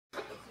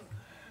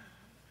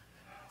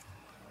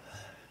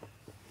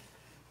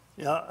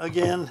Yeah,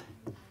 again,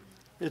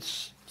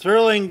 it's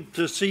thrilling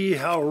to see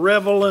how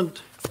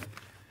relevant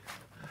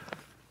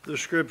the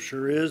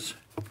Scripture is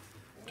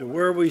to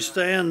where we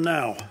stand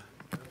now.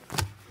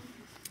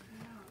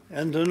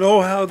 And to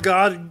know how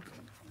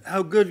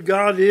good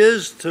God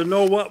is, to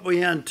know what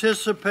we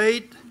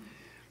anticipate,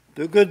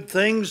 the good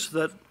things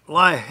that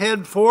lie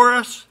ahead for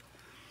us.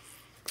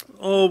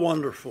 Oh,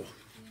 wonderful.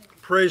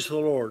 Praise the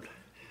Lord.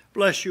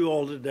 Bless you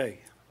all today.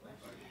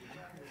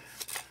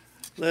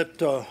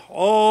 Let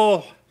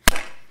all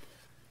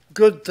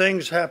good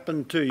things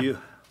happen to you.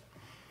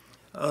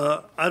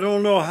 I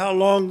don't know how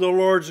long the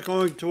Lord's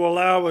going to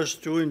allow us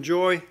to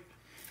enjoy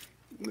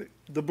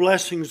the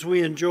blessings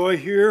we enjoy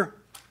here.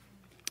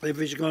 If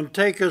He's going to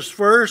take us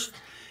first,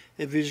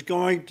 if He's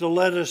going to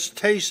let us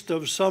taste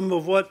of some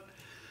of what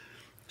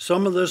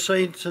some of the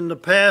saints in the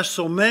past,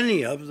 so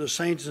many of the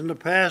saints in the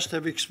past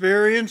have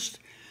experienced,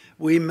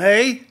 we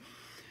may.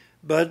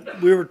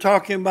 But we were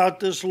talking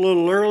about this a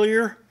little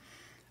earlier.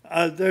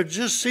 There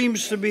just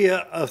seems to be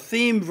a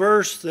theme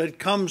verse that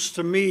comes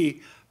to me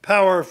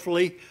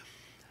powerfully.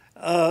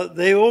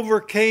 They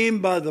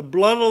overcame by the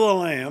blood of the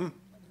Lamb,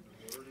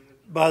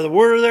 by the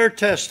word of their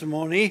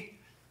testimony,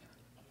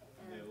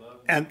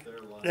 and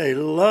they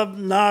loved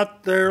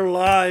not their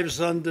lives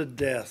unto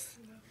death.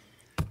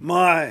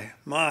 I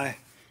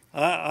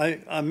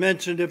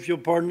mentioned, if you'll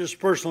pardon this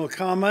personal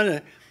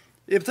comment,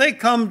 if they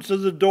come to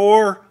the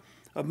door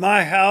of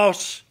my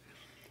house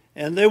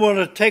and they want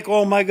to take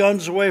all my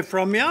guns away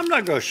from me, I'm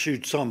not going to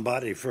shoot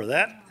somebody for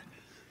that.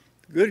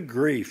 Good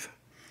grief.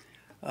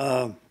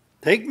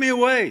 Take me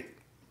away.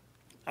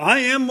 I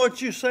am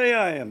what you say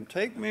I am.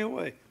 Take me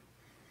away.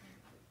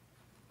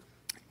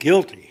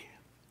 Guilty.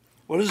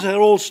 What is that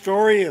old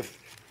story? If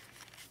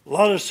a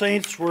lot of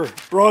saints were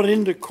brought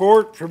into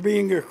court for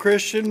being a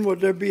Christian,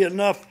 would there be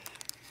enough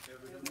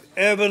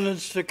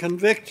evidence to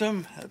convict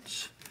them?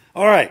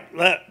 All right,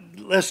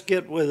 let's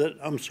get with it.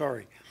 I'm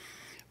sorry.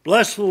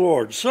 Bless the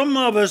Lord. Some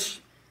of us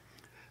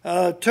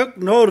took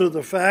note of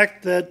the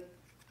fact that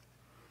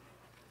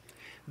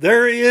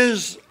there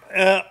is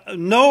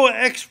no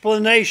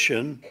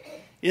explanation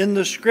in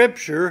the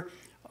Scripture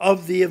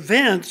of the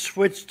events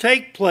which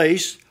take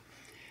place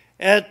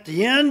at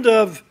the end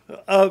of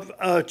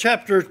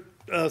chapter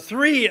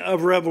 3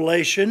 of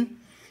Revelation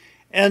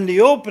and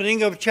the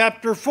opening of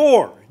chapter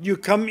 4. You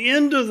come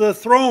into the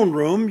throne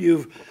room,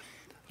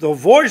 the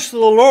voice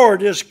of the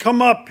Lord has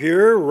come up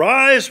here,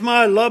 rise,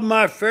 my love,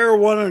 my fair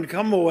one, and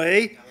come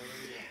away.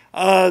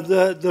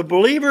 The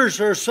believers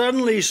are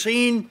suddenly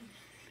seen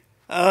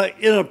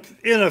in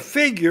a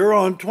figure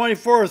on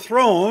 24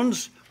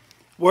 thrones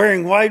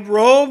wearing white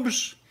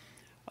robes,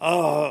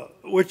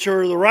 which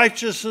are the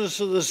righteousness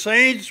of the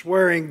saints,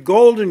 wearing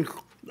golden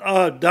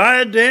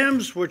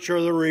diadems, which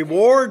are the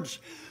rewards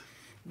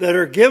that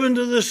are given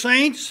to the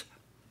saints.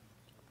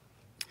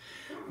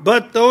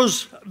 But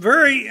those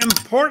very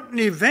important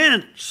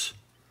events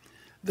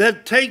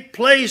that take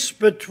place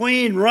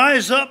between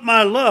rise up,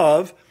 my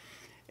love,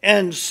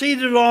 and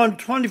seated on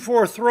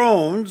 24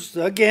 thrones,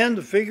 again,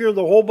 the figure of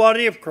the whole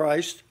body of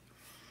Christ,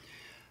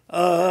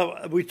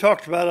 we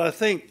talked about, I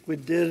think we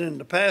did in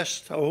the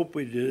past. I hope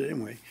we did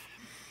anyway.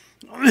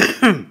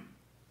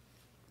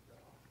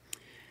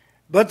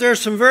 But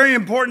there's some very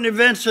important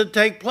events that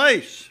take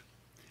place.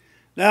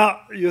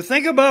 Now, you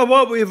think about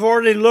what we've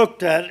already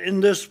looked at in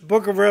this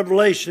book of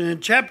Revelation.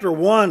 In chapter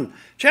 1,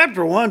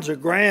 chapter 1's a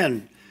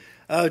grand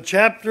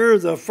chapter.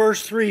 The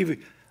first 3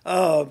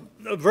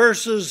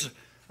 verses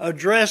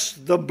address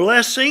the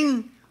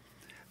blessing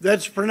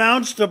that's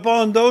pronounced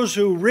upon those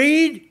who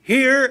read,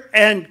 hear,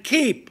 and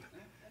keep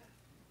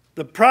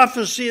the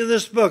prophecy of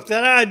this book.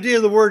 That idea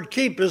of the word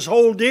keep is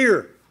hold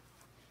dear.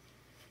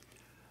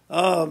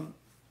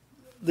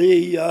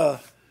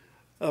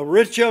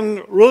 Rich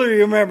young ruler, you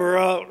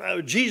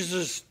remember,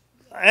 Jesus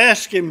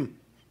asked him,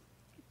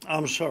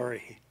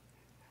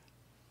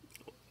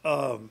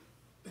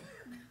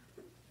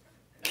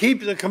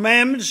 keep the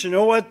commandments, you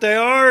know what they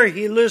are?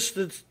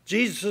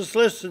 Jesus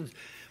listed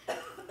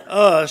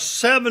 9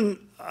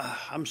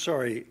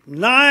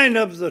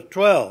 of the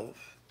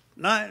 12.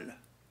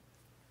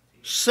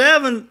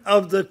 7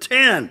 of the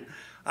 10.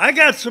 I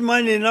got so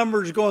many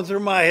numbers going through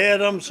my head,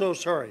 I'm so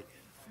sorry.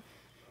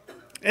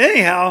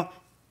 Anyhow,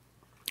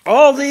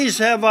 all these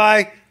have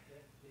I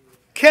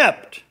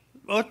kept.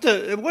 What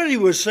he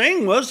was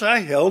saying was, I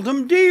held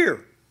them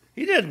dear.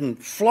 He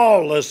didn't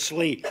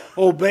flawlessly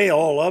obey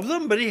all of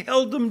them, but he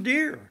held them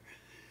dear.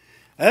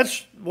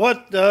 That's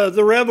what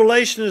the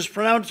Revelation is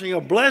pronouncing,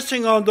 a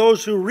blessing on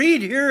those who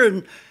read, hear,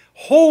 and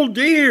hold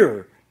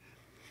dear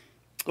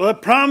the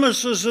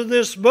promises of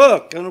this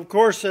book. And of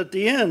course, at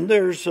the end,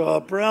 there's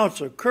pronounced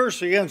a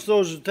curse against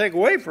those who take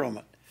away from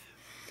it.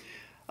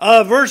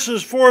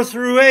 Verses 4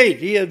 through 8,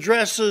 he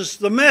addresses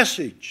the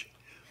message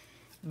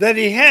that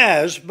he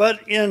has,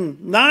 but in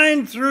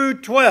 9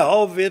 through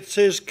 12, it's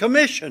his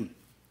commission,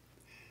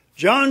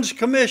 John's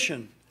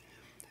commission,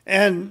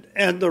 and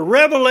the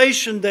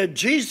revelation that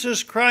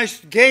Jesus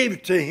Christ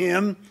gave to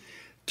him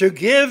to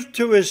give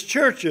to his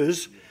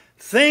churches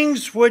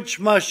things which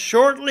must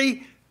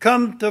shortly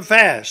come to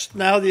fast.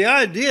 Now, the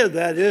idea of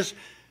that is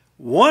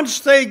once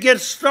they get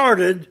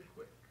started,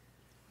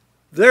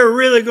 they're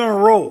really going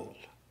to roll.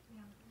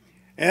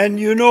 And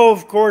you know,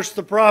 of course,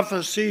 the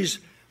prophecies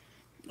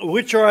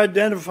which are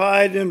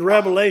identified in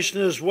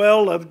Revelation as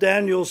well of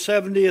Daniel's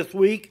 70th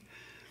week.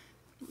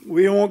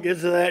 We won't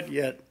get to that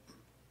yet.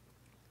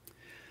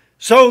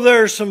 So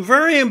there are some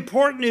very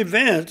important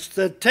events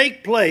that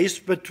take place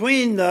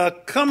between the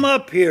come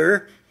up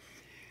here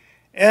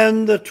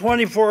and the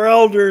 24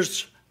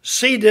 elders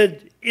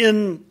seated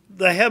in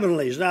the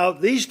heavenlies. Now,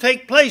 these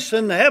take place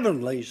in the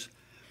heavenlies,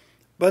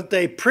 but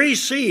they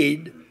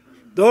precede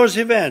those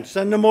events.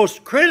 And the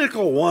most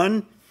critical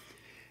one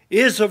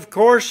is, of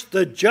course,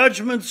 the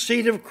judgment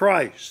seat of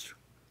Christ.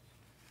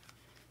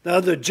 Now,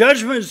 the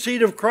judgment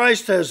seat of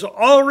Christ has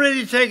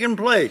already taken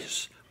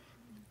place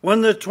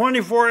when the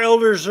 24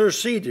 elders are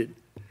seated.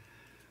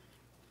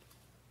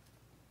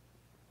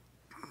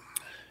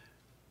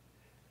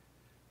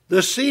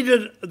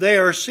 They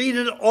are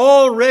seated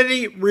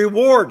already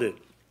rewarded.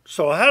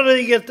 So how do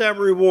they get that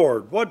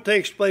reward? What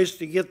takes place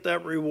to get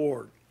that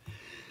reward?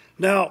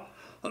 Now,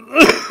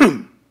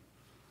 I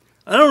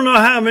don't know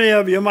how many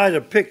of you might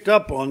have picked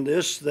up on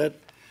this,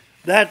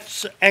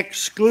 that's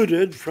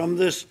excluded from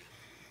this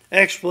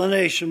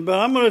explanation, but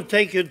I'm going to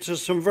take you to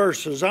some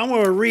verses. I'm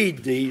going to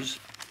read these.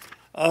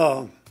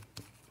 I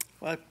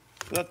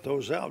got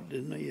those out,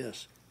 didn't I?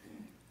 Yes.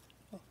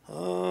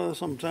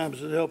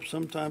 Sometimes it helps,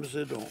 sometimes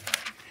it don't.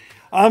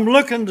 I'm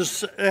looking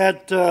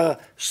at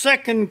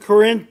 2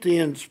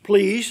 Corinthians,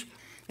 please,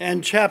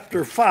 and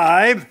chapter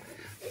 5.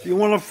 If you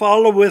want to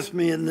follow with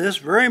me in this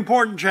very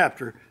important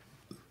chapter,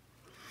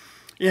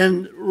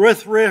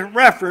 with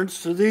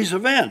reference to these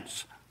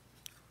events.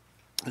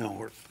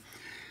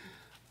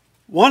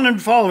 One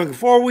and following,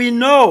 for we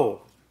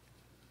know,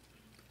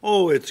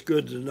 oh, it's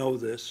good to know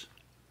this.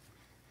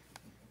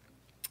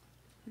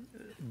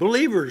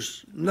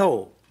 Believers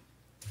know.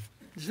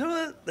 You know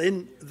what? They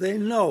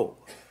know.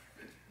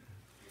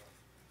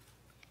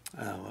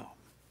 Well.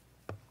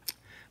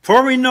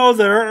 For we know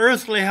that our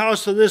earthly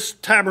house of this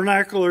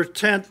tabernacle or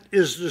tent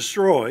is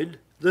destroyed.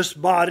 This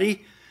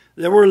body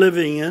that we're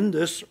living in,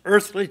 this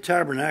earthly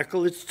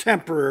tabernacle, it's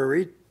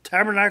temporary.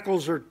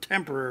 Tabernacles are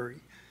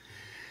temporary.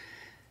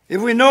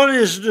 If we know it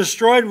is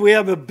destroyed, we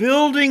have a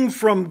building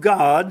from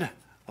God,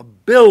 a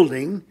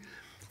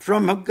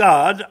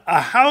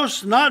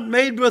house not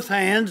made with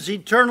hands,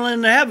 eternal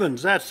in the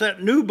heavens. That's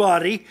that new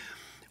body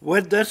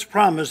that's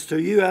promised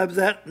to you. You have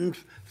that in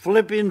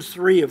Philippians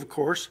 3, of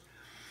course.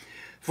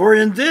 For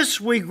in this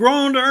we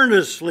groaned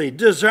earnestly,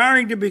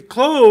 desiring to be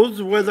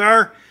clothed with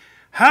our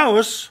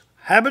house,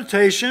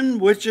 habitation,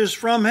 which is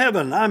from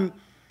heaven. I'm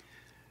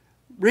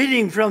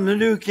reading from the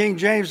New King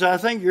James. I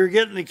think you're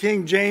getting the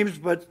King James,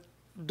 but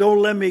don't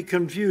let me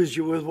confuse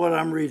you with what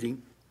I'm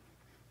reading.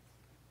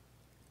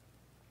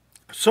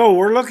 So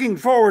we're looking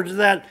forward to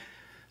that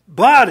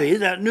body,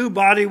 that new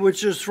body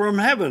which is from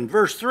heaven.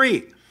 Verse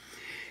 3,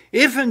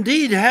 if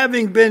indeed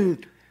having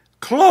been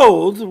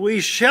clothed, we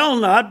shall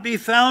not be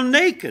found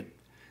naked.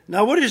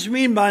 Now what does it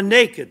mean by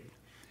naked?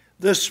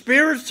 The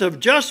spirits of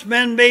just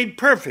men made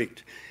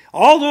perfect.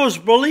 All those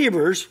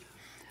believers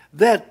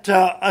that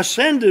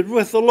ascended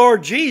with the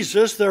Lord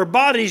Jesus, their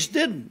bodies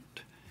didn't.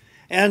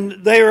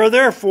 And they are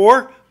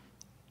therefore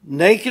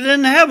naked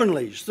in the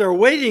heavenlies. They're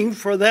waiting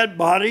for that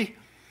body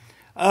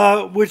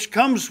which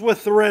comes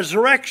with the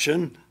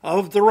resurrection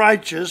of the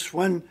righteous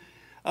when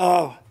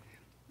the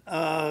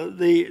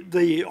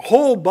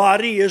whole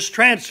body is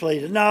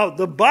translated. Now,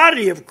 the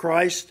body of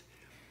Christ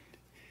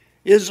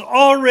is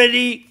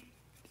already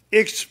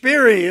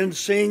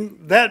experiencing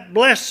that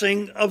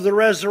blessing of the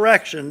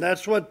resurrection.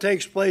 That's what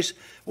takes place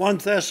 1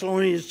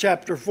 Thessalonians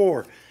chapter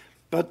 4.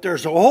 But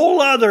there's a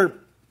whole other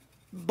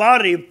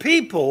body of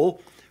people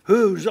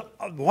who's,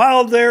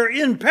 while they're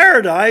in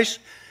paradise,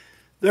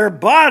 their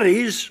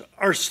bodies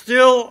are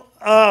still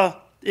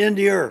in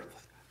the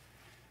earth.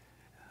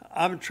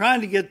 I'm trying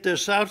to get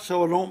this out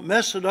so I don't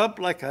mess it up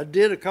like I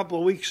did a couple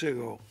of weeks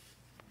ago.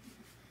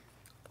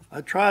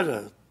 I try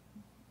to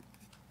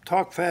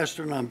talk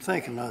faster than I'm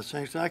thinking.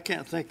 I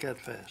can't think that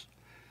fast.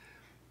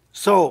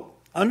 So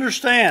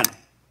understand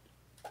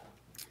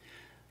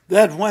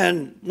that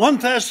when 1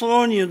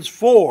 Thessalonians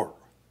 4,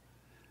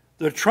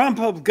 the trump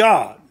of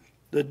God,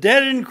 the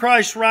dead in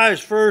Christ rise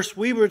first,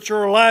 we which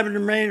are alive and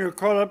remain are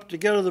caught up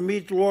together to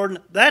meet the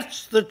Lord.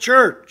 That's the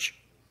church.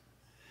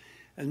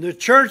 And the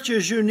church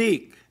is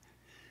unique.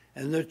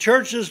 And the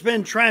church has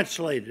been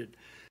translated.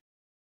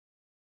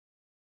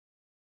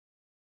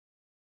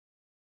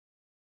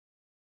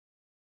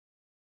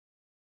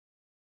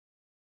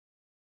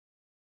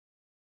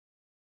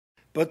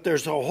 But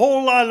there's a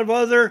whole lot of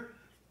other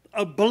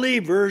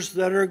believers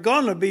that are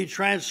going to be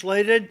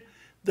translated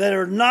that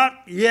are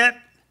not yet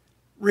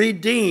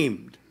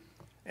redeemed.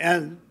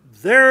 And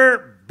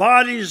their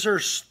bodies are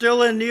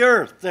still in the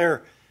earth.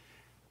 They're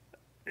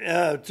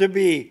to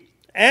be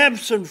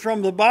absent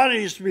from the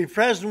body is to be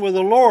present with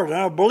the Lord. And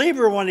a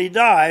believer, when he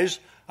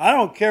dies, I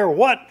don't care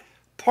what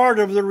part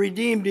of the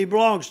redeemed he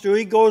belongs to,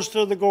 he goes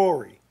to the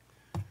glory.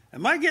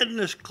 Am I getting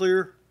this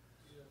clear?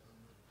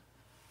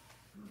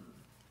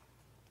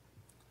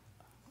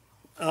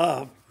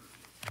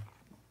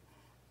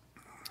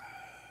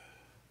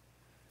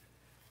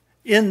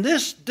 in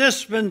this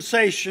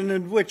dispensation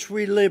in which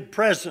we live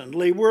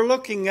presently, we're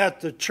looking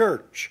at the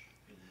church.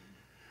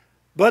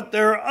 But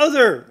there are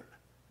other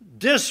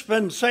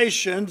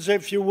dispensations,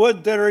 if you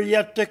would, that are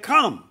yet to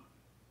come.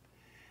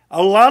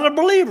 A lot of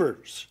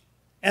believers,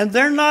 and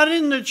they're not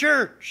in the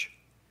church.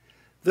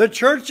 The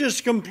church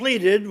is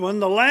completed when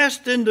the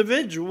last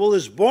individual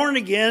is born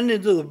again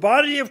into the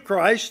body of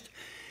Christ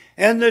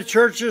and the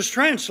church is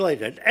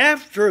translated.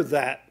 After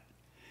that,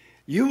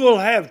 you will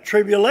have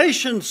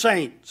tribulation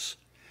saints.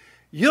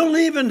 You'll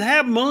even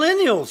have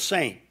millennial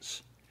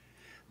saints.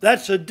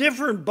 That's a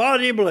different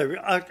body of believers.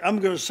 I'm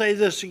going to say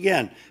this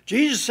again.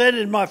 Jesus said,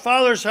 in my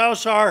Father's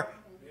house are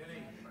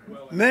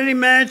many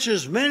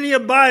mansions, many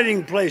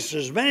abiding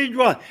places, many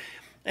dwellings.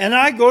 And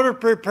I go to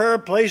prepare a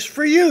place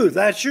for you.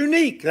 That's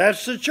unique.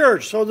 That's the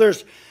church. So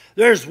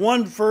there's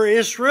one for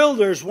Israel.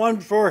 There's one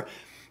for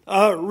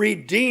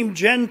redeemed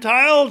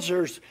Gentiles.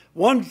 There's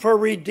one for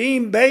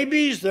redeemed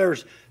babies.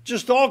 There's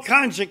just all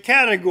kinds of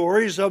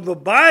categories of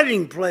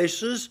abiding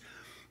places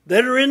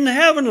that are in the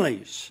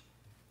heavenlies.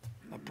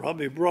 I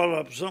probably brought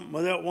up something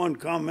with that one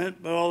comment,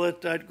 but I'll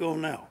let that go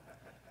now.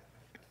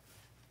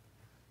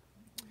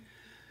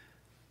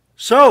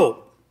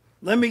 So,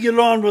 let me get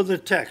on with the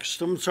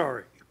text. I'm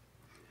sorry.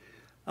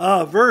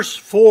 Verse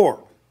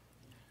 4.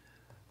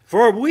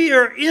 For we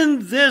are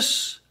in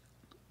this,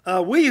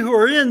 we who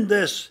are in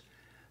this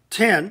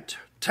tent,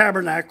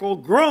 tabernacle,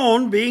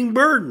 groan, being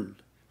burdened,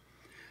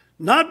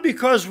 not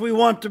because we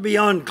want to be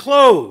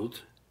unclothed,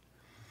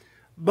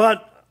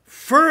 but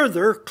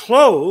further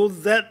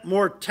clothed, that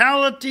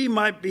mortality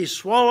might be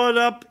swallowed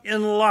up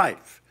in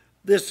life.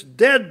 This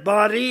dead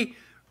body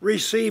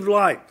receive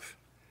life.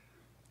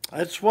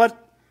 That's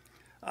what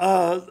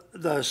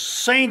the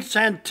saints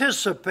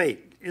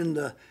anticipate in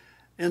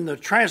the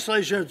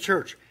translation of the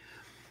church.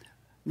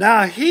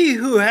 Now he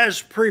who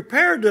has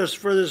prepared us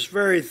for this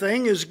very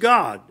thing is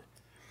God,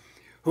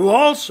 who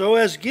also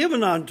has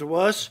given unto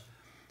us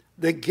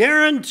the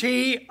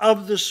guarantee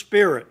of the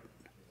Spirit.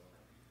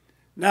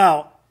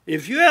 Now,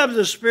 if you have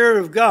the Spirit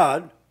of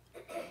God,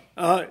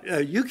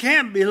 you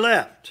can't be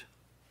left.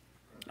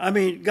 I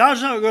mean,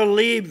 God's not going to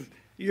leave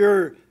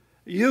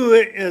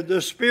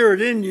the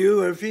Spirit in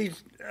you if He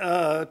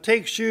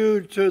takes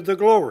you to the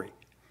glory.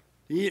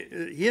 He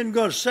isn't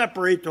going to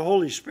separate the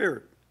Holy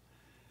Spirit.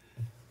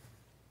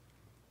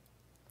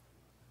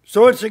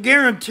 So it's a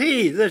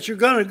guarantee that you're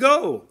going to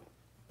go.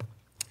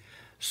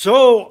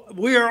 So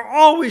we are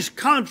always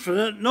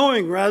confident,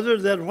 knowing rather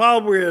that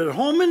while we're at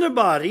home in the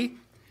body,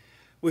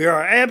 we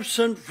are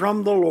absent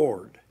from the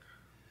Lord.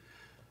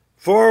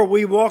 For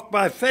we walk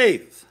by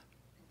faith,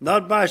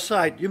 not by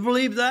sight. You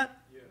believe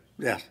that? Yes.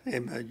 Yes,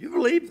 amen. You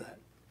believe that.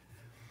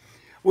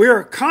 We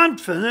are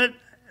confident,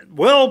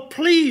 well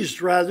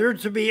pleased rather,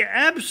 to be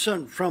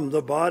absent from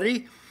the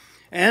body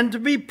and to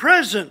be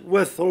present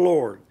with the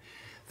Lord.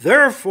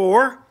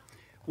 Therefore,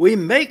 we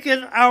make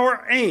it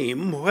our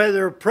aim,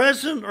 whether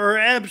present or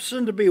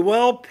absent, to be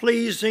well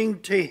pleasing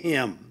to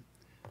Him.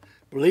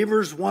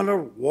 Believers want to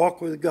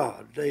walk with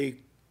God. They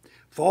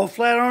fall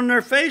flat on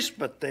their face,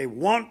 but they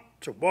want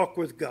to walk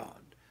with God.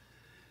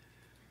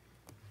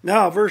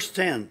 Now, verse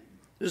 10.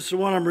 This is the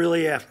one I'm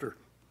really after.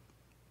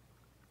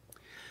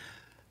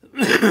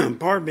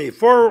 Pardon me.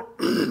 For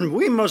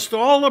we must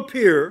all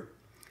appear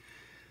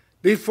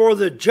before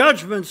the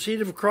judgment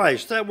seat of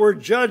Christ. That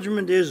word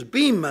judgment is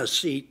bema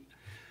seat.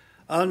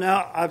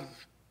 Now,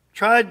 I've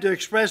tried to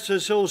express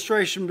this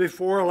illustration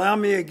before. Allow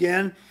me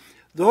again.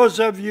 Those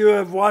of you who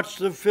have watched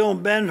the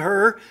film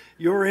Ben-Hur,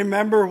 you'll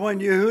remember when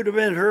Yehuda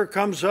Ben-Hur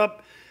comes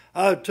up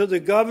to the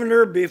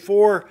governor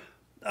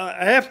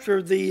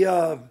after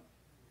the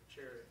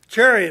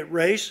chariot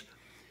race.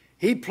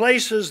 He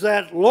places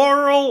that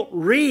laurel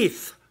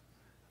wreath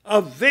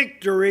of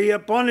victory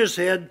upon his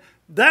head.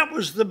 That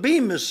was the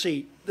bema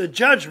seat, the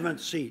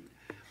judgment seat.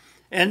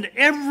 And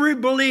every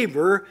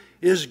believer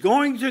is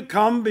going to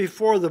come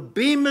before the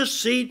bema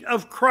seat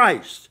of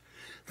Christ.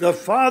 The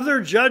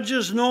Father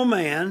judges no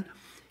man.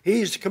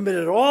 He's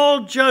committed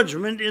all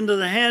judgment into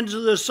the hands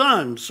of the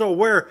Son. So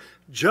where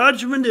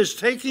judgment is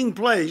taking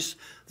place,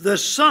 the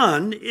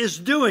Son is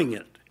doing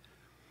it.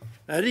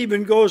 That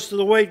even goes to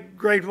the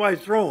great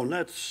white throne.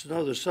 That's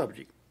another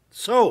subject.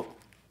 So,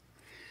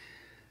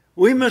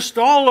 we must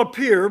all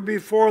appear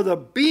before the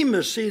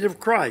bema seat of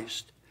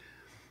Christ,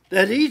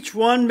 that each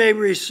one may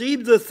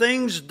receive the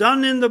things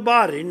done in the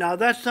body. Now,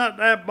 that's not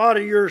that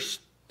body you're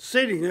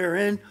sitting there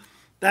in.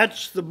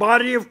 That's the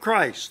body of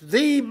Christ.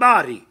 The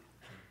body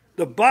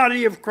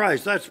of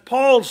Christ. That's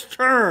Paul's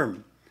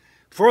term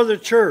for the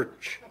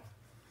church.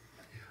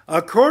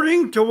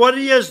 According to what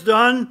he has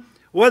done,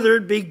 whether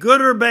it be good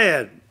or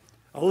bad.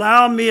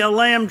 Allow me a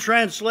Lamb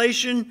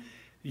translation,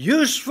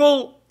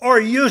 useful or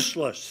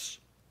useless.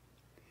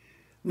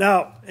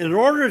 Now, in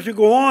order to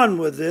go on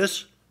with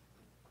this,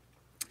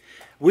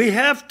 we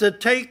have to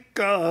take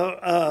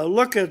a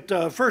look at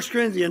 1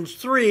 Corinthians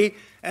 3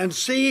 and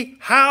see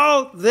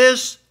how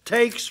this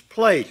takes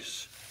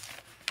place.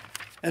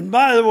 And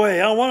by the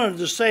way, I wanted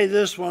to say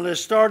this when I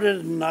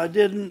started, and I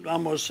didn't.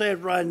 I'm going to say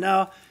it right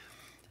now.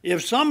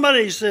 If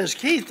somebody says,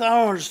 Keith, I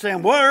don't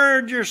understand what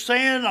word you're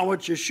saying, I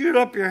want you to shoot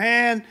up your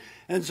hand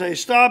and say,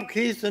 stop,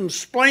 Keith, and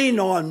explain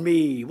on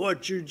me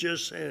what you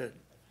just said.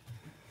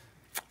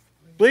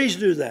 Please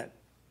do that.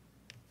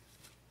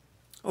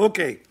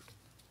 Okay.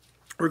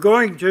 We're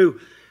going to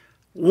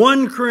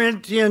 1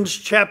 Corinthians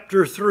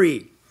chapter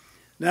 3.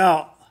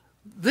 Now,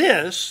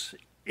 this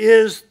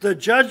is the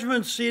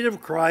judgment seat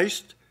of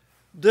Christ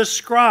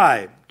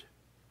described.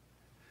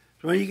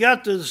 When you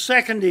got to the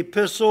second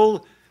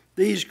epistle,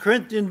 these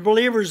Corinthian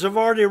believers have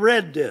already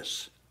read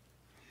this.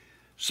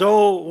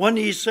 So when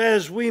he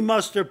says we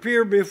must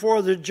appear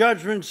before the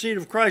judgment seat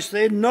of Christ,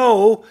 they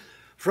know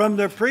from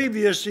the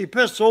previous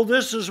epistle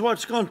this is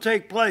what's going to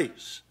take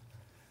place.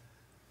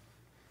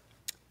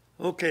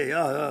 Okay,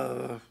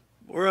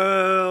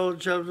 well,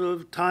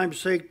 time's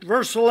sake,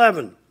 verse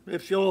 11,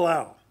 if you'll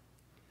allow.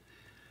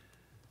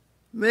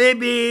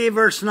 Maybe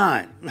verse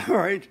 9, all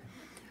right.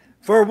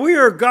 For we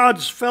are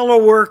God's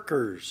fellow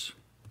workers.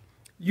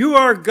 You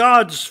are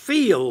God's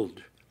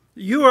field.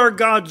 You are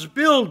God's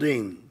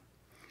building.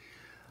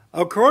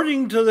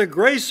 According to the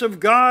grace of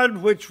God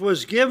which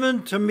was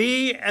given to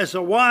me as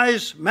a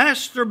wise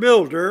master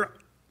builder,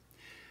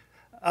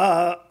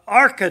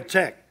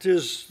 architect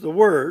is the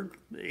word.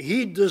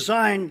 He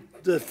designed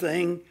the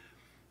thing.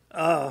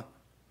 God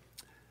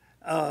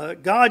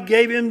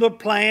gave him the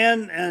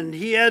plan, and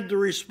he had the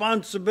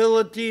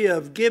responsibility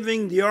of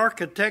giving the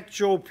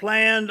architectural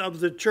plan of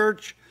the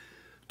church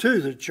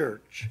to the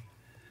church.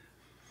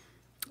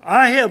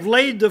 I have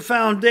laid the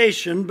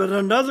foundation, but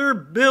another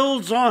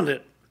builds on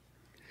it.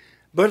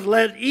 But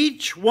let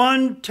each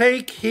one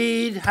take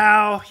heed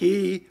how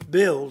he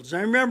builds.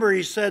 I remember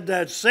he said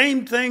that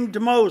same thing to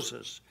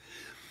Moses.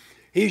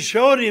 He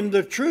showed him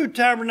the true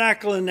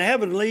tabernacle in the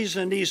heavenlies,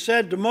 and he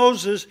said to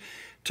Moses,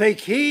 take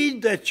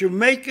heed that you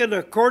make it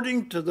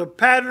according to the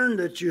pattern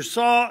that you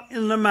saw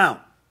in the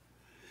mount.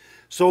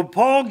 So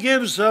Paul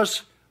gives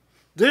us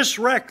this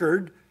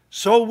record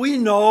so we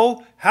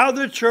know how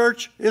the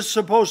church is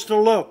supposed to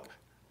look.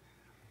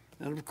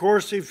 And of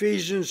course,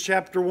 Ephesians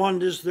chapter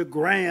 1 is the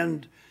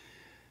grand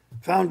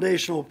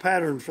foundational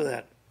pattern for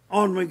that.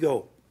 On we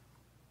go.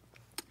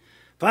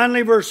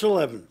 Finally, verse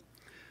 11.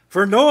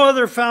 For no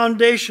other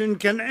foundation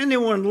can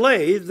anyone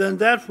lay than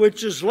that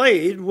which is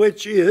laid,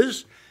 which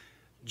is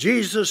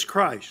Jesus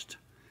Christ.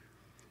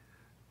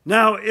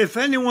 Now, if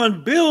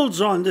anyone builds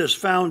on this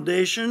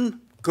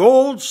foundation,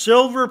 gold,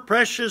 silver,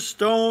 precious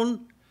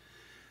stone,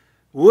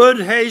 wood,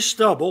 hay,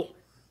 stubble,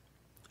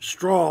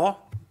 straw,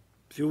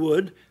 if you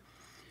would,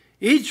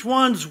 each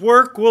one's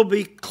work will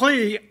be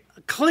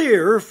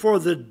clear, for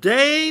the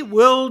day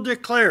will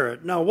declare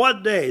it. Now,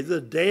 what day?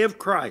 The day of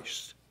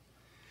Christ.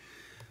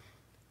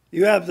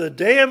 You have the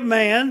day of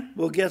man,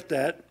 we'll get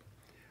that,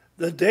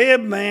 the day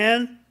of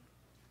man,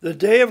 the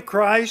day of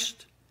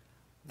Christ,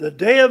 the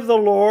day of the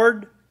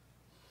Lord,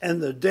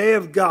 and the day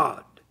of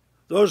God.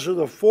 Those are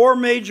the four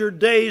major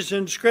days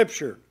in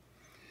Scripture.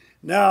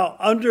 Now,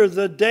 under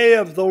the day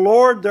of the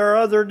Lord, there are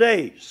other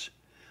days.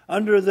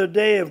 Under the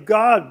day of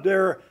God,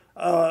 there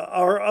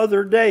are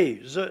other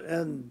days.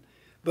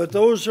 But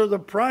those are the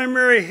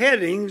primary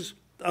headings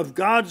of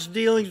God's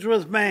dealings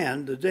with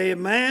man. The day of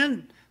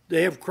man,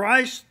 day of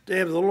Christ, day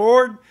of the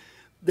Lord,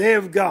 day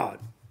of God.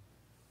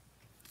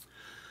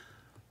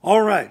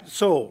 All right,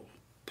 so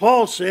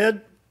Paul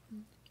said,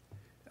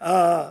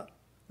 the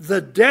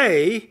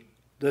day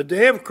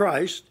of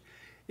Christ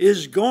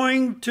is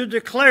going to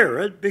declare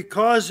it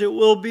because it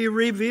will be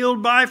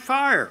revealed by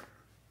fire.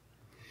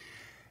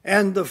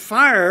 And the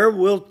fire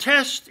will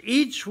test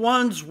each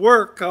one's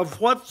work of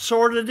what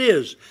sort it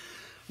is.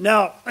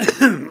 Now,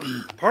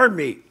 pardon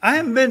me, I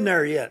haven't been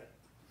there yet.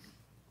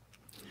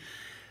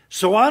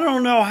 So I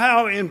don't know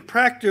how in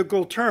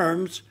practical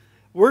terms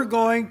we're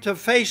going to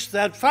face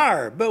that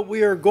fire, but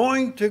we are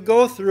going to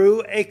go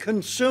through a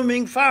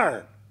consuming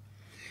fire.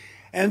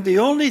 And the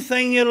only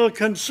thing it'll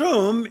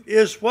consume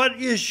is what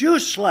is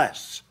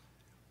useless.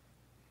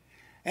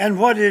 And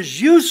what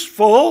is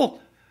useful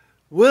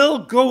will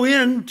go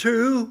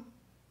into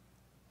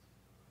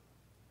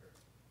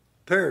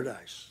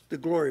paradise, the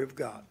glory of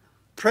God,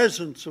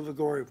 presence of the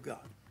glory of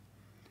God.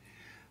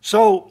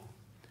 So,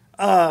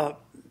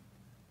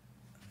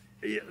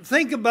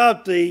 think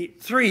about the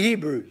three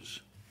Hebrews.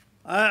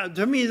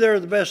 To me, they're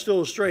the best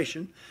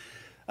illustration.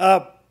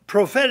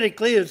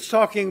 Prophetically, it's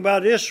talking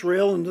about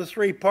Israel and the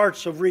three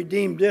parts of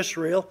redeemed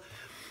Israel.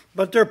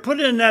 But they're put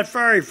in that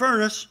fiery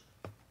furnace.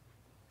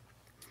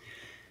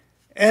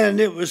 And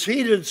it was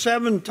heated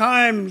 7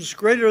 times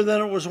greater than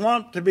it was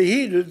wont to be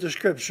heated, the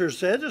Scripture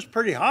said. It's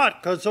pretty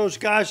hot because those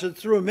guys that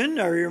threw them in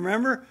there, you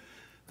remember,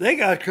 they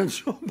got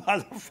consumed by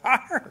the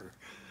fire.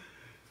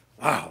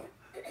 Wow.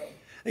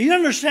 You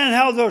understand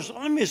how those,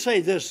 let me say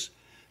this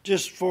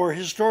just for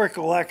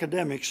historical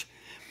academics.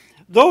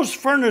 Those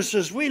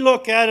furnaces, we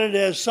look at it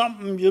as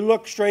something you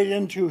look straight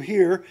into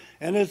here,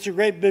 and it's a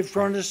great big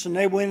furnace, and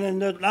they went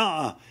into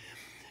it.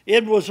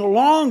 It was a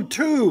long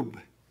tube.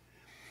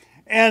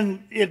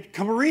 and it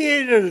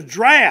created a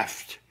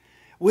draft,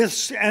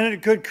 and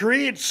it could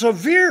create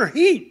severe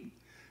heat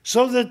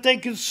so that they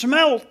could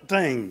smelt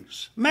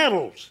things,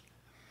 metals.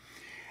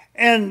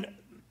 And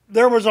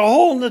there was a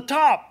hole in the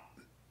top,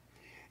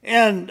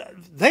 and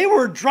they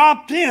were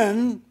dropped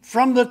in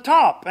from the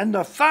top, and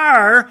the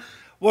fire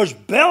was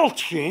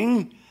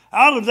belching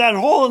out of that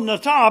hole in the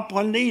top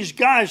when these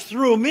guys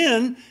threw them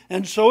in,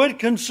 and so it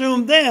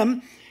consumed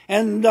them.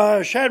 And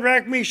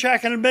Shadrach,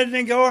 Meshach, and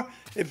Abednego,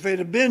 if it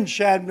had been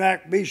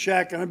Shadrach,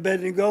 Meshach, and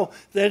Abednego,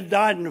 they'd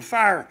died in the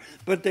fire.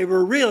 But they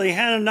were really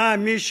Hananiah,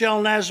 Mishael,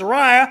 and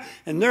Azariah,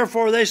 and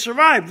therefore they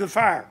survived the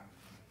fire.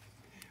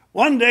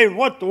 One day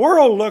what the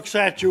world looks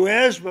at you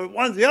as,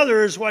 but the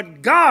other is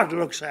what God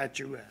looks at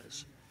you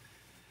as.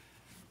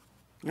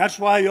 That's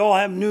why you all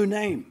have a new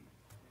name.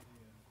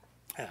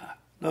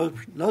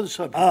 Another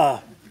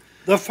subject.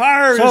 The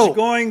fire is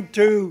going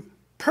to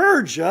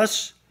purge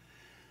us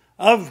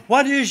of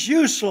what is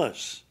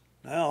useless.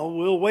 Now,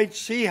 we'll wait to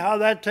see how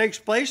that takes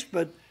place,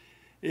 but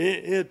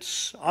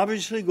it's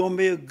obviously going to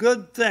be a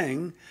good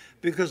thing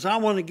because I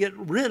want to get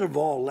rid of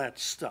all that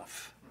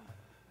stuff.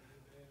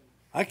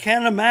 I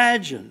can't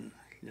imagine,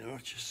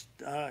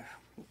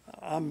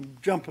 I'm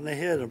jumping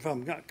ahead if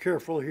I'm not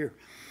careful here.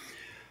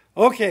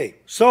 Okay,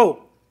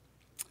 so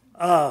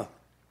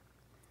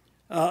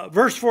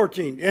verse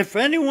 14, if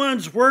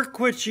anyone's work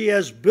which he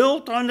has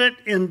built on it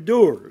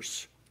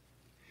endures,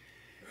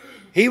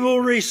 he will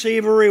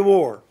receive a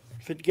reward.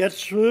 If it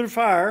gets through the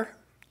fire,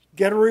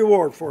 get a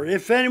reward for it.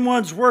 If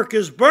anyone's work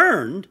is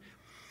burned,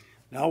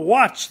 now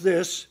watch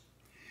this,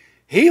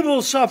 he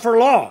will suffer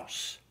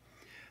loss,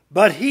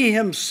 but he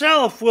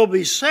himself will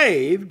be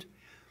saved,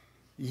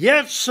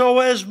 yet so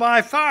as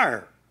by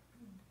fire.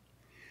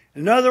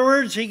 In other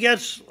words, he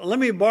gets, let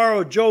me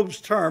borrow Job's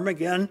term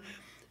again,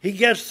 he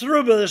gets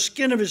through by the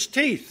skin of his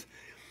teeth.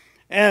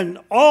 And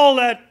all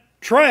that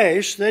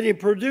trash that he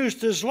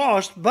produced is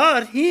lost,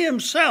 but he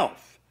himself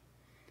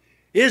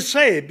is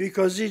saved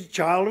because he's a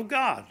child of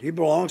God. He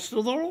belongs to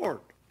the Lord.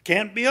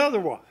 Can't be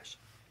otherwise.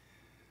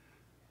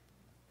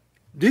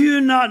 Do you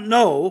not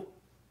know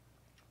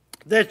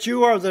that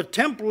you are the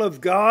temple of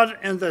God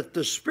and that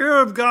the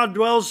Spirit of God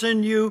dwells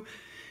in you?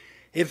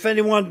 If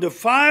anyone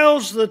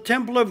defiles the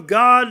temple of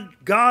God,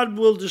 God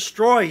will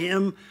destroy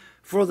him,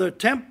 for the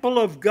temple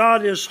of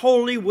God is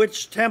holy,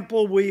 which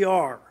temple we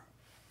are.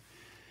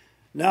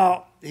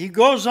 Now, he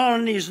goes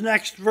on in these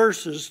next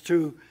verses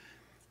to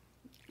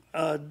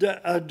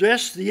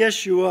address the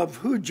issue of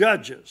who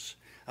judges.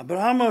 But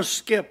I'm going to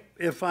skip,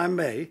 if I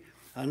may,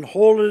 and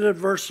hold it at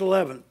verse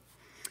 11.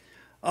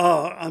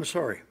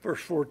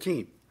 Verse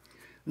 14.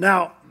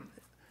 Now,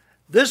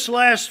 this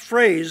last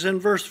phrase in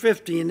verse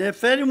 15,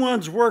 if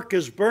anyone's work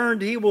is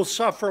burned, he will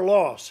suffer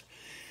loss.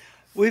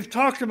 We've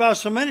talked about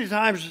so many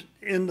times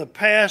in the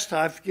past,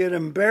 I get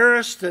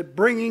embarrassed at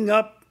bringing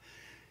up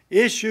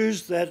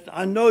issues that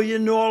I know you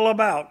know all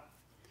about.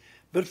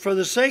 But for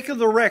the sake of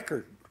the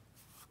record,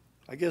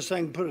 I guess I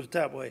can put it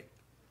that way.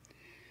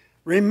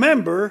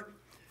 Remember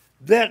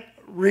that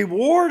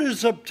reward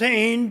is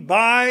obtained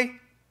by,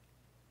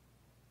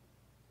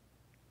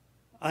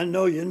 I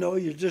know you know,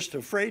 you're just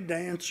afraid to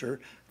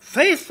answer,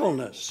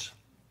 faithfulness.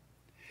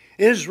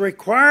 It is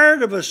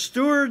required of a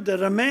steward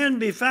that a man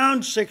be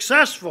found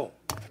successful.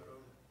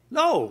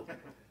 No,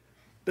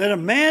 that a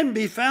man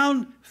be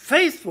found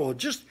faithful,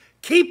 just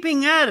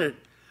keeping at it.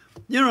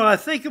 I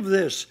think of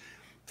this.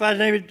 If I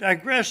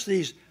digress,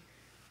 these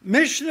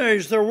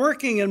missionaries, they're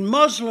working in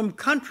Muslim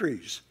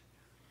countries.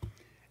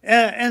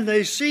 And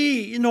they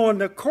see, in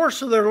the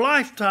course of their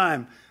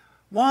lifetime,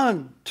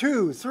 1,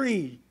 2,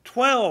 3,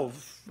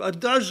 12, a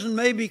dozen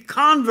maybe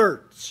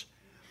converts.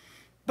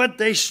 But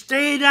they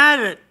stayed at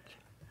it.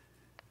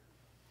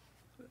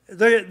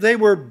 They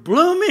were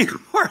blooming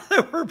where they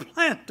were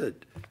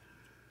planted.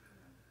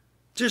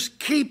 Just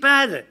keep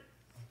at it.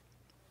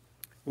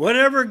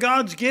 Whatever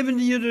God's given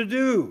you to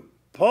do.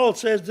 Paul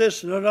says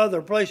this in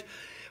another place.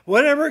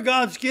 Whatever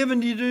God's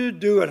given you to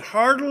do it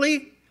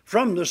heartily,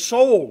 from the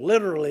soul,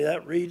 literally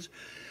that reads,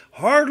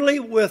 heartily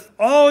with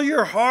all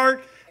your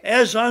heart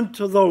as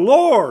unto the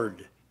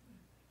Lord,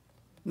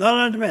 not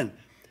unto men.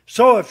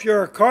 So if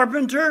you're a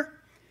carpenter,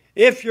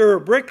 if you're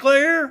a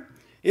bricklayer,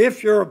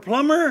 if you're a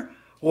plumber,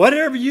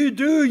 whatever you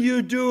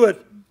do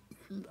it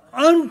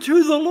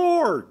unto the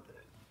Lord.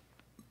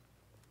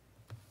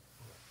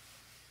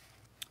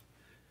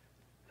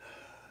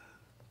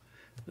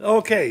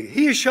 Okay,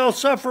 he shall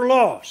suffer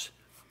loss.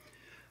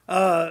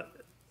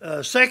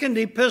 Second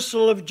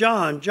epistle of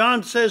John.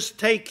 John says,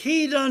 take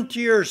heed unto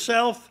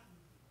yourself,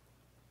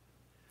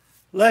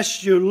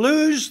 lest you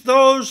lose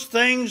those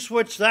things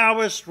which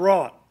thou hast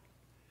wrought.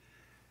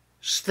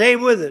 Stay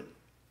with it.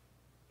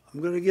 I'm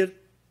going to get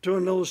to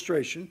an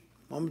illustration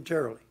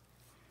momentarily.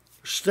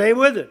 Stay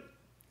with it,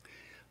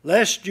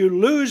 lest you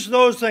lose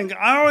those things.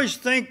 I always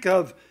think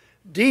of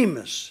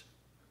Demas.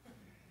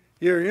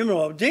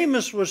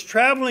 Demas was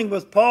traveling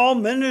with Paul,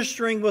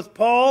 ministering with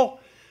Paul.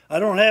 I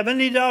don't have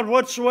any doubt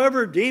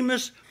whatsoever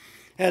Demas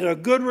had a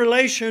good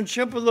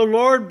relationship with the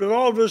Lord, but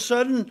all of a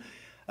sudden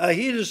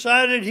he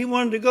decided he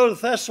wanted to go to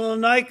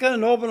Thessalonica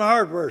and open a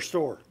hardware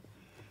store.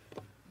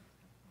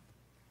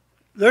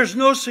 There's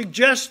no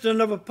suggestion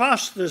of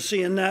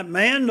apostasy in that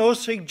man, no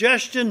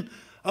suggestion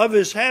of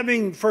his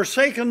having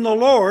forsaken the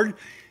Lord.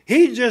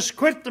 He just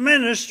quit the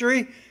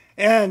ministry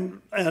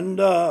and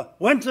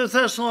went to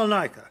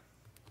Thessalonica.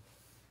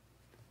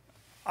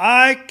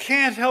 I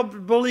can't help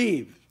but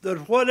believe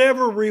that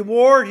whatever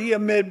reward he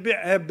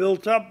had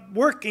built up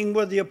working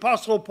with the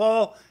Apostle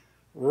Paul,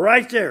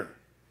 right there,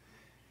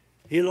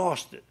 he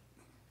lost it.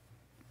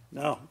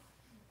 Now,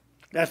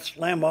 that's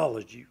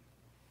lambology.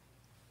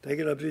 Take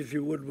it up, if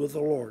you would, with the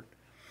Lord.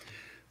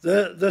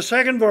 The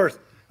second verse,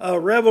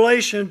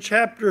 Revelation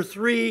chapter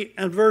 3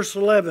 and verse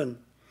 11.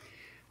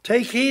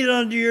 Take heed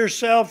unto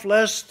yourself,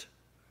 lest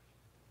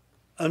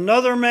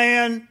another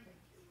man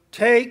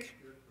take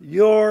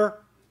your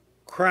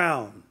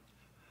crown.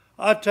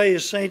 I'll tell you,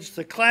 saints,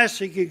 the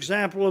classic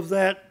example of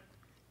that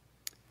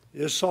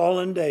is Saul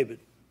and David.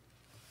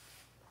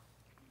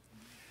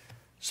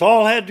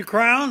 Saul had the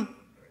crown.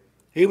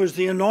 He was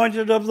the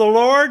anointed of the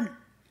Lord.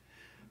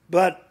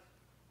 But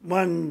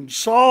when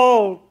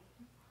Saul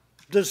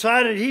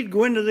decided he'd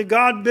go into the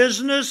God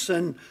business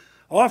and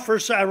offer,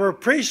 or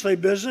priestly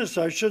business,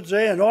 I should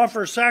say, and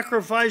offer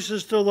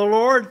sacrifices to the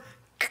Lord,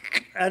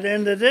 that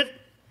ended it.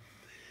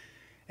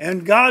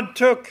 And God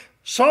took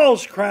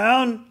Saul's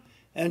crown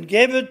and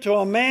gave it to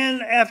a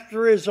man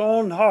after his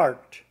own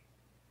heart.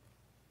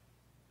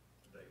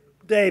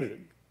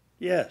 David,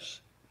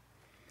 yes.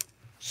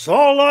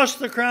 Saul lost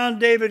the crown,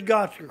 David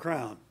got the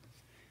crown.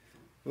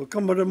 We'll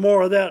come to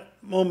more of that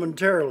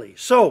momentarily.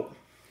 So,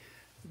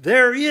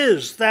 there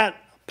is that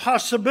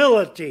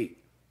possibility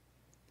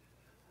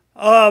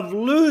of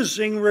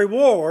losing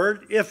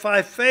reward if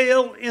I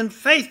fail in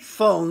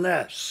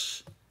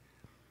faithfulness.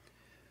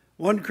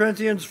 1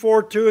 Corinthians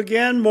 4:2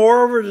 again,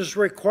 moreover it is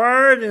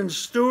required in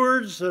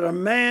stewards that a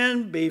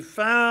man be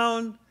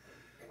found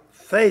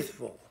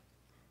faithful.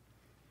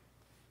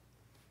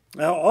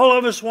 Now, all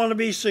of us want to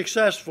be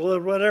successful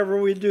at whatever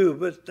we do,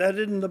 but that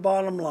isn't the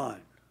bottom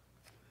line.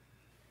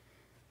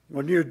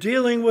 When you're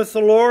dealing with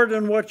the Lord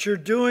and what you're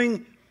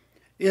doing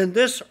in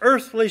this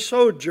earthly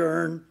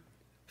sojourn,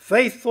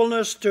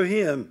 faithfulness to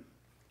Him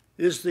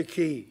is the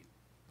key.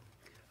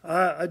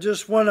 I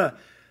just want to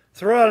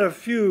throw out a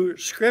few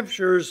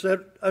scriptures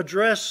that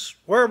address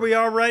where we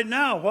are right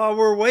now while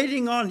we're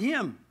waiting on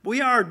Him. We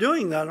are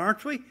doing that,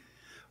 aren't we?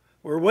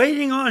 We're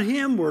waiting on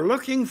Him, we're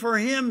looking for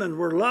Him, and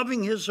we're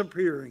loving His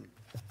appearing.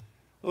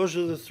 Those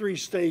are the three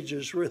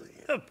stages, really,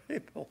 of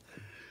people.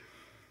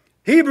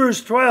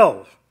 Hebrews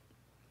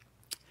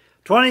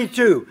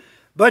 12:22.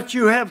 But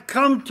you have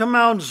come to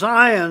Mount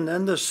Zion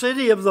and the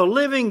city of the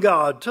living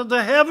God, to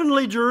the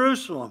heavenly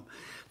Jerusalem.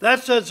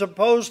 That's as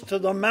opposed to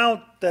the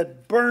mount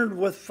that burned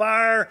with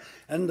fire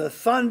and the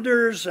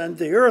thunders and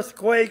the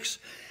earthquakes.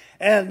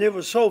 And it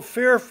was so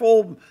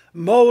fearful,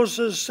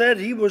 Moses said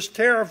he was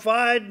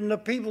terrified, and the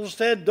people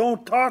said,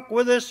 don't talk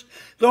with us.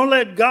 Don't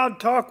let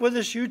God talk with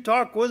us. You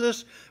talk with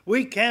us.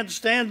 We can't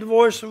stand the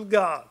voice of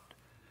God.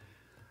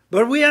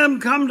 But we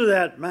haven't come to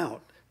that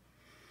mount.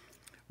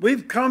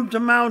 We've come to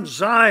Mount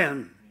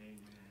Zion,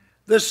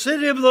 the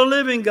city of the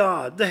living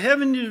God, the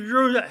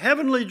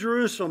heavenly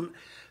Jerusalem,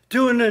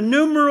 to an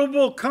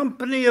innumerable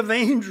company of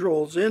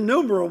angels.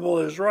 Innumerable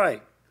is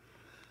right.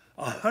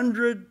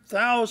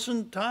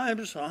 100,000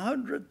 times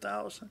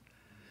 100,000.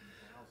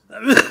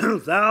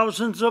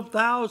 Thousands of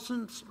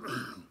thousands.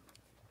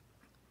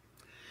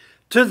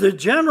 To the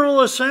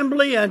general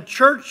assembly and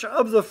church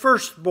of the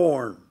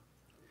firstborn.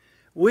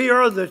 We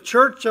are the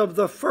church of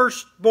the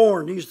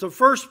firstborn. He's the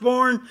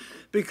firstborn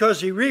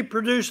because he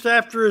reproduced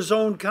after his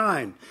own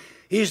kind.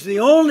 He's the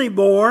only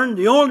born,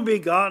 the only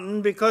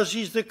begotten, because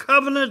he's the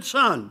covenant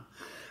son.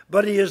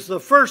 But he is the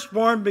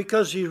firstborn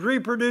because he's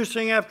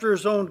reproducing after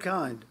his own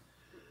kind.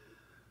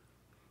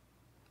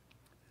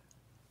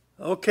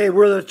 Okay,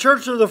 we're the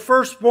church of the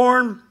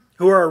firstborn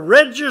who are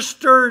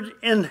registered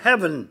in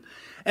heaven,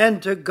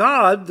 and to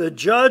God, the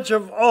judge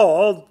of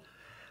all,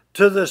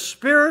 to the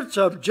spirits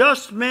of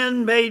just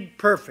men made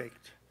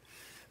perfect.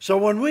 So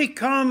when we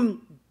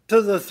come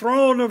to the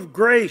throne of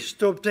grace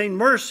to obtain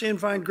mercy and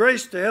find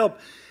grace to help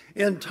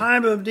in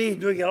time of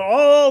need, we get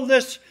all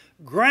this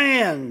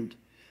grand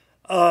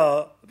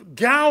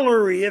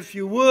gallery, if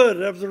you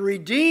would, of the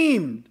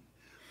redeemed,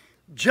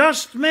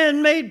 just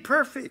men made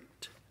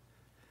perfect.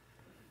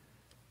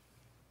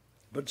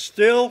 But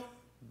still,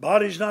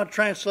 body's not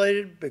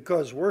translated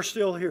because we're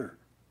still here.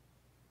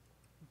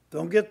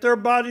 Don't get their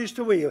bodies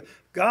to we.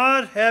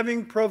 God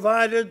having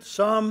provided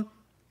some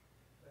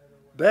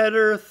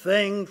better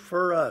thing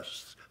for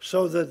us,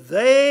 so that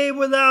they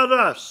without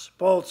us,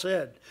 Paul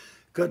said,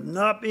 could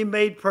not be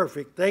made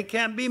perfect. They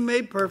can't be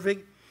made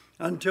perfect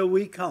until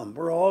we come.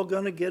 We're all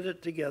going to get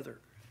it together.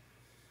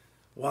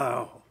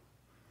 Wow.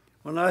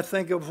 When I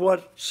think of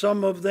what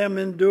some of them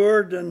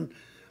endured and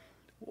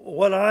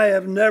what I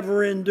have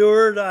never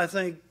endured, I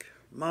think,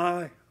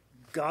 my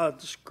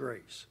God's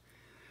grace.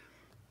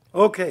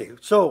 Okay,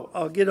 so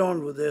I'll get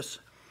on with this.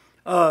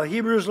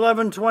 Hebrews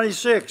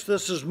 11:26.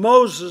 This is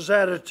Moses'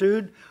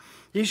 attitude.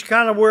 He's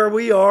kind of where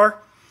we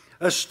are.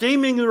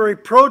 Esteeming the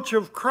reproach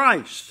of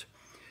Christ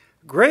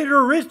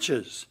greater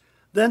riches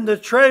than the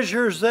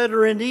treasures that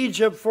are in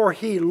Egypt, for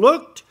he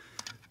looked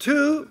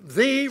to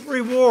the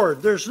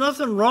reward. There's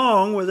nothing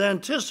wrong with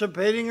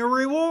anticipating a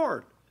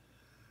reward.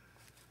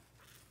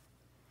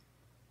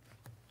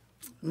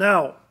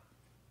 Now,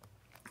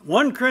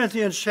 1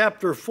 Corinthians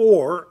chapter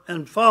 4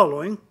 and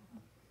following,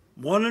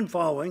 1 and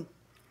following,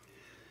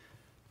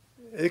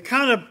 it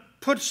kind of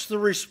puts the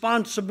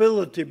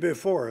responsibility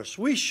before us.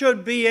 We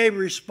should be a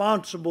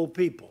responsible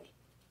people.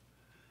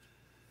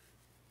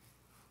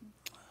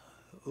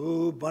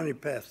 Ooh, bunny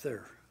path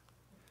there.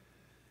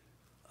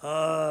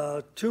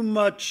 Too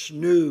much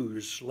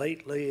news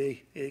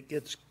lately.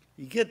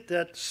 You get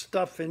that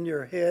stuff in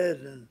your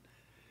head and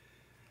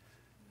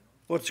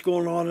what's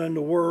going on in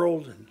the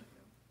world, and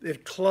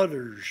it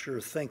clutters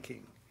your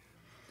thinking.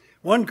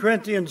 1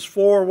 Corinthians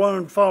 4, 1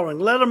 and following.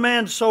 Let a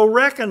man so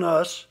reckon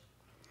us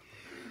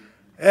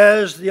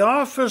as the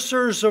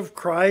officers of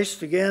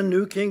Christ, again,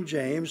 New King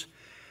James,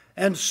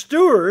 and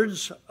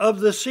stewards of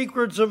the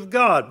secrets of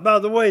God. By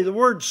the way, the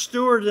word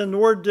steward and the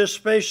word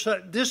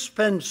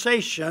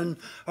dispensation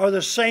are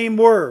the same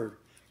word.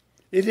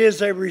 It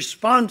is a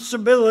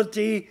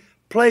responsibility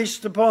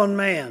placed upon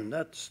man.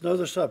 That's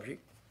another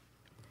subject.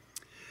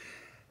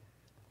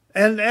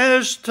 And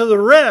as to the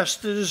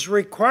rest, it is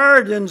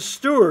required in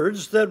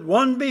stewards that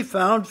one be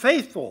found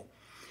faithful.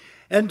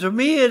 And to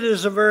me it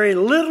is a very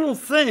little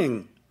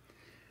thing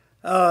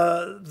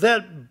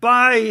that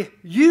by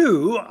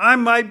you I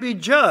might be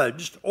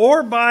judged,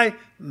 or by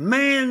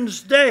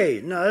man's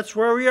day. Now that's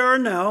where we are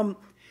now.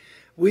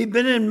 We've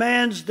been in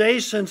man's day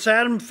since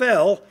Adam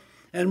fell,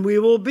 and we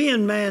will be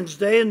in man's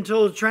day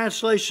until the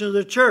translation of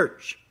the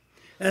church.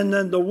 And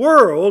then the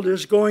world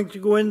is going to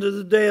go into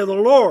the day of the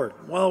Lord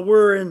while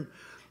we're in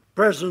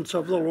presence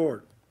of the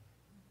Lord.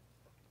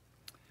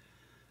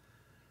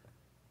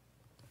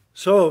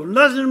 So,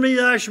 nothing to me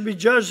that I should be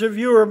judged of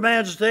you or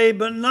man's day,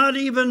 but not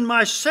even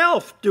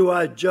myself do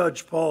I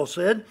judge, Paul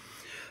said.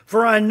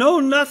 For I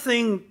know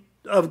nothing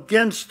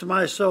against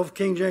myself,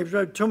 King James,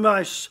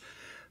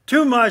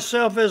 to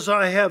myself as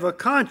I have a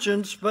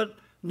conscience, but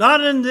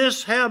not in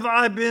this have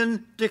I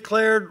been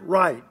declared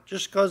right.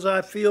 Just because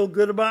I feel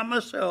good about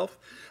myself,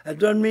 that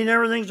doesn't mean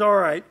everything's all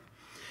right.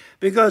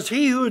 Because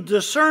he who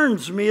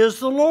discerns me is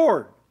the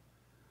Lord.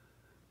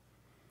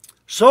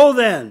 So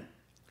then,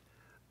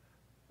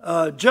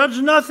 judge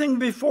nothing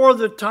before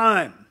the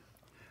time,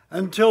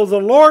 until the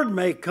Lord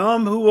may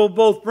come, who will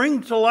both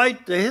bring to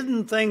light the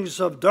hidden things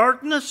of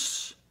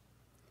darkness,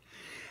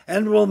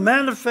 and will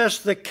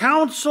manifest the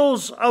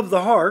counsels of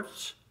the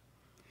hearts.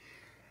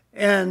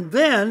 And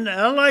then,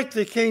 I like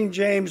the King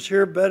James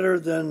here better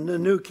than the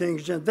New King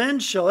James,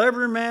 then shall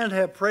every man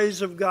have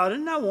praise of God.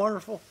 Isn't that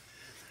wonderful?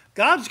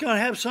 God's going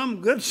to have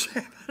something good to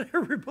say about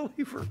every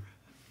believer.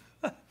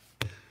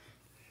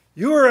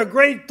 You are a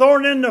great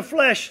thorn in the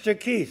flesh to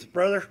Keith,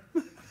 brother.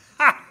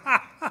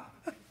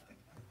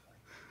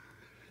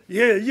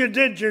 You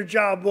did your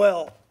job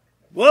well.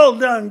 Well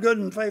done, good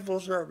and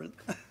faithful servant.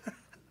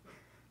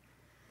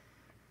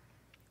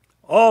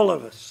 All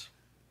of us.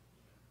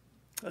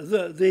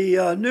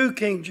 The New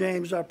King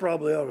James, I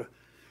probably ought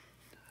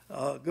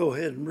to go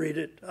ahead and read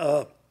it.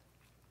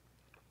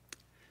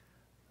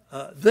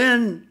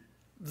 Then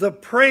the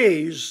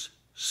praise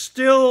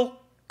still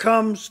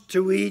comes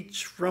to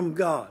each from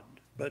God.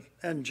 But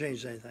hasn't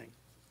changed anything.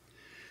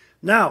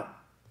 Now,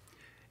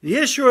 the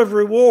issue of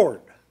reward.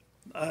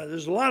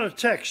 There's a lot of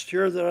text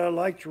here that I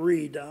like to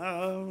read.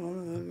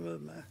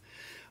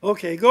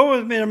 Okay, go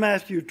with me to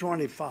Matthew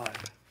 25.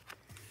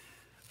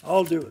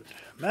 I'll do it.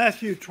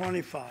 Matthew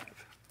 25.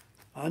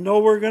 I know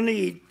we're going to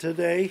eat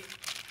today.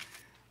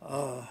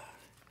 I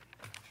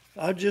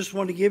just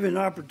want to give you an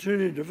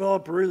opportunity to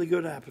develop a really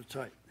good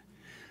appetite.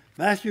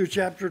 Matthew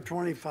chapter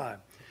 25.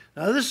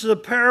 Now, this is a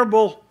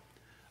parable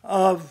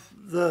of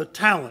the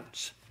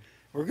talents.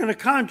 We're going to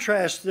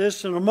contrast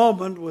this in a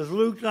moment with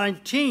Luke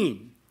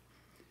 19,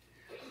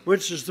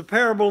 which is the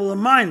parable of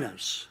the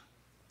minas.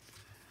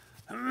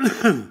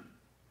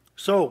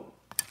 So,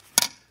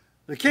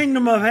 the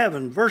kingdom of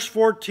heaven, verse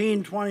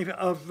 14 20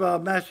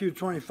 of Matthew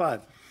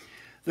 25.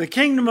 The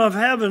kingdom of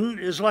heaven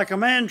is like a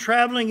man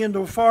traveling into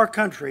a far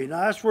country.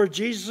 Now, that's where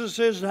Jesus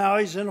is now.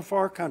 He's in a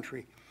far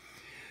country.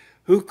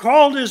 Who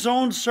called his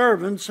own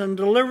servants and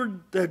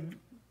delivered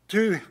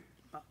to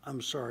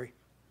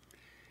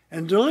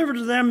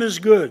them his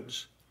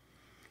goods.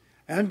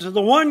 And to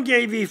the one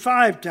gave he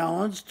 5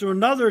 talents, to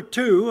another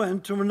 2,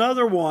 and to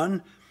another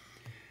 1,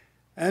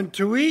 and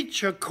to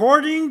each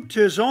according to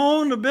his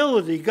own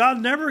ability.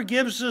 God never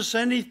gives us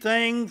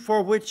anything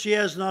for which he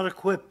has not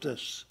equipped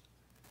us.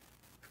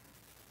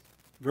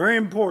 Very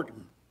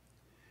important.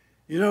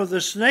 You know,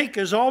 the snake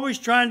is always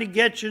trying to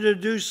get you to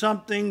do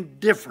something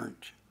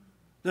different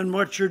than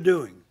what you're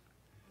doing.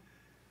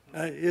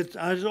 It's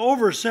an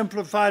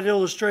oversimplified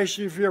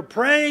illustration. If you're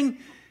praying,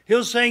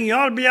 he'll say you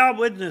ought to be out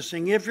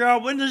witnessing. If you're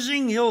out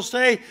witnessing, he'll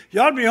say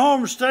you ought to be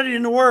home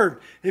studying the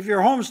Word. If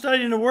you're home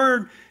studying the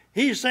Word,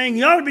 he's saying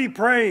you ought to be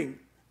praying.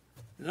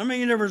 It doesn't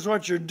make any difference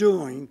what you're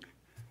doing.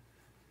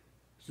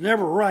 It's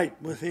never right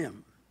with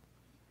him.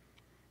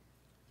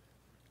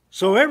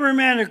 So every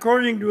man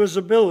according to his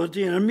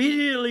ability, and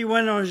immediately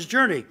went on his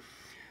journey.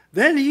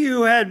 Then he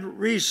who had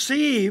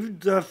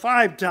received the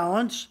 5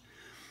 talents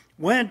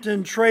went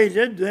and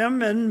traded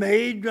them and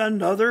made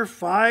another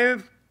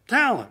 5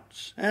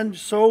 talents. And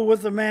so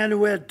with the man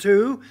who had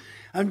 2,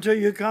 until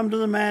you come to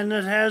the man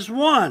that has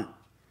 1.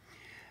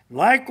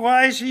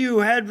 Likewise he who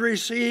had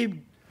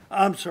received,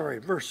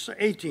 verse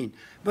 18.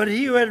 But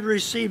he who had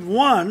received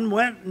 1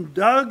 went and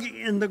dug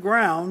in the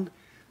ground.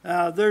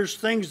 There's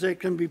things that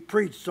can be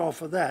preached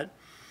off of that.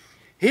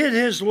 Hid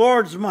his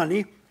Lord's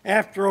money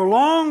after a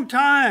long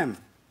time.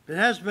 It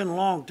has been a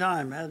long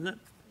time, hasn't it?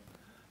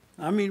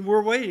 I mean,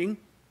 we're waiting.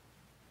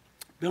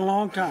 Been a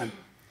long time.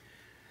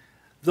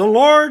 The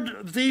Lord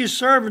of these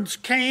servants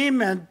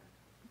came and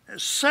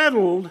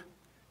settled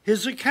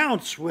his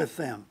accounts with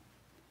them.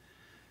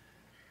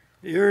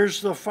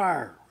 Here's the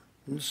fire.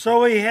 And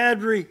so he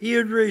had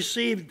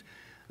received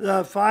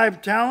the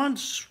 5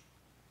 talents.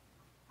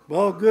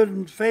 Well, good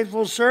and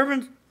faithful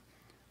servant,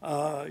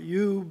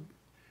 you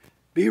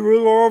be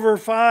ruler over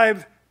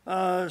 5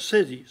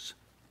 cities.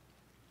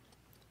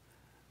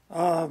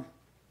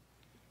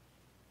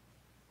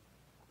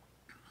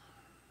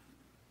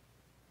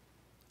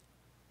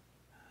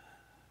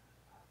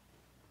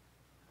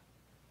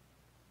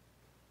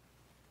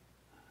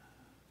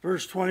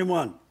 Verse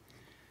 21.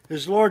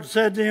 His Lord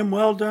said to him,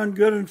 well done,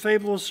 good and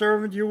faithful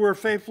servant. You were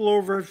faithful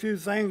over a few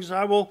things.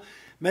 I will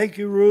make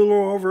you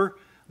ruler over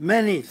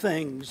many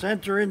things.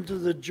 Enter into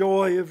the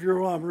joy of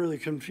your Lord. I'm really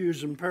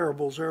confusing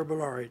parables there, but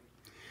all right.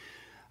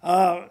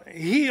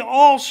 He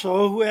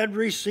also who had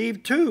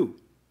received 2.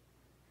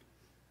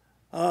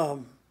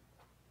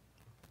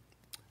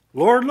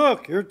 Lord,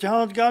 look, your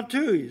talent got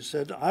 2. He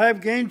said, I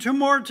have gained 2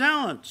 more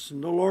talents.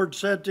 And the Lord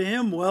said to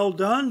him, well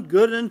done,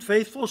 good and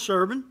faithful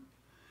servant.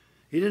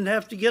 He didn't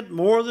have to get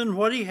more than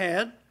what he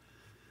had.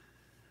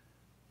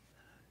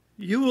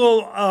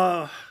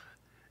 You've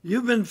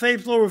been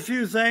faithful over a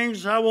few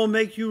things. I will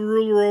make you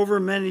ruler over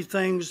many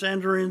things.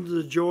 Enter into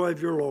the joy of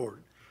your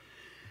Lord.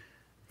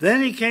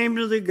 Then he came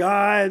to the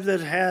guy that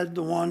had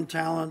the 1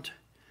 talent.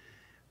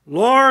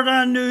 Lord,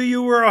 I knew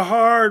you were a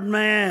hard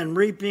man,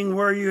 reaping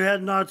where you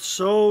had not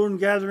sown,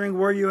 gathering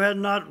where you had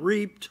not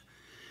reaped.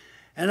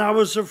 And I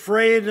was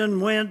afraid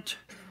and went,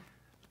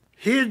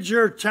 hid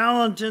your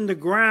talent in the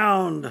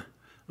ground.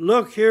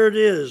 Look, here it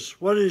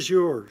is. What is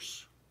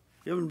yours?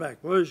 Give him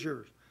back. What is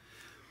yours?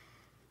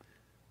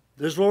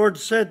 This Lord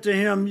said to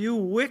him, you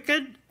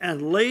wicked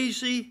and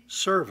lazy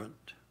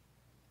servant.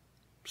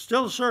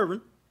 Still a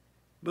servant,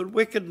 but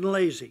wicked and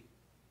lazy.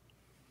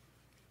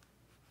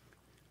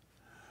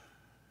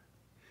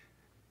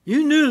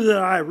 You knew that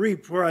I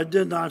reaped where I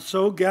did not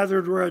sow,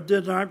 gathered where I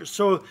did not.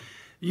 So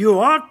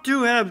you ought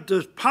to have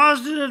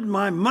deposited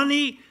my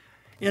money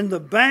in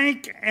the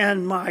bank,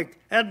 and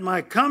at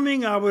my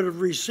coming I would have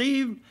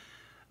received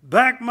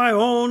back my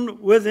own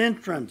with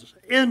interest.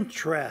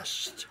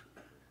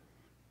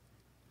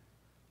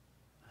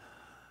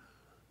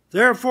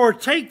 Therefore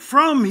take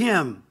from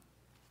him,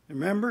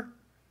 remember,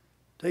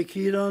 take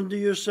heed unto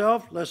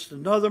yourself, lest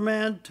another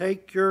man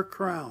take your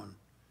crown.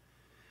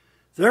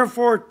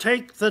 Therefore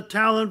take the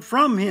talent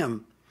from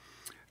him,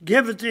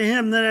 give it to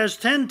him that has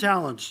 10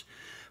 talents.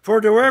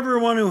 For to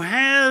everyone who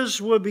has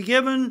will be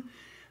given,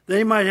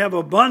 they might have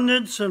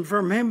abundance, and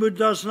from him who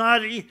does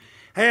not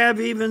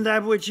have, even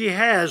that which he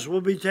has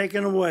will be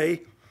taken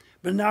away.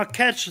 But now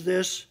catch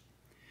this,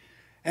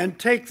 and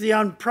take the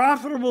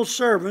unprofitable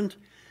servant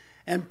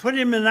and put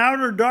him in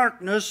outer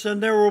darkness,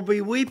 and there will be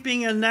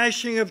weeping and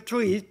gnashing of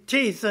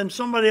teeth, and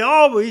somebody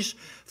always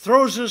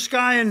throws this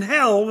guy in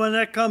hell when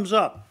that comes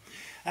up.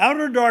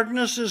 Outer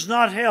darkness is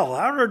not hell.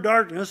 Outer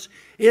darkness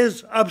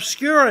is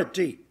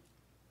obscurity.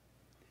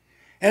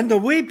 And the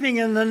weeping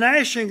and the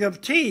gnashing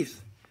of teeth.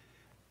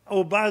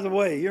 Oh, by the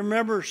way, you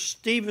remember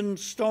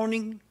Stephen's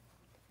stoning?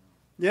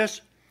 Yes?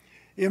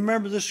 You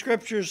remember the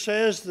scripture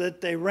says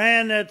that they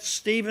ran at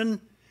Stephen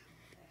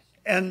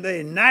and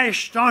they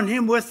gnashed on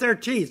him with their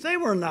teeth. They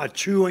were not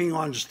chewing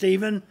on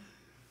Stephen.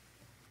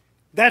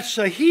 That's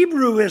a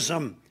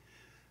Hebrewism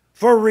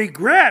for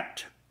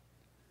regret,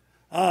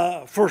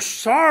 for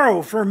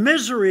sorrow, for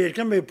misery. It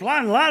can be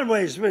applied in a lot of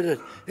ways, but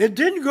it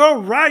didn't go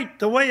right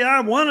the way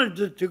I wanted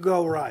it to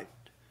go right.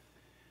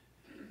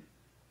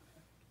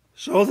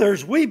 So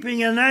there's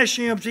weeping and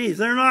gnashing of teeth.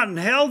 They're not in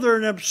hell, they're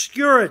in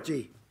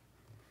obscurity.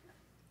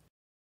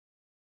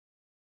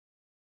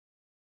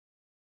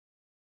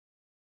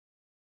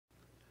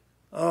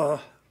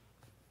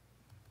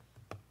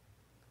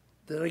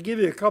 Did I give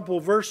you a couple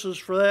of verses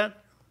for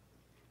that?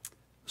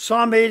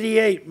 Psalm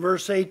 88,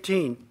 verse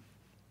 18.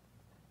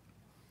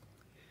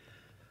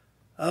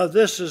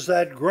 This is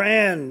that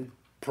grand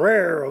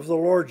prayer of the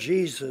Lord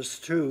Jesus,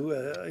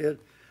 too.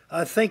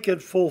 I think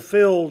it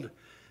fulfilled,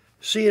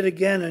 see it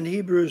again in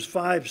Hebrews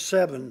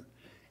 5:7,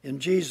 in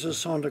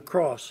Jesus on the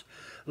cross.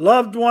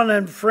 Loved one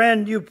and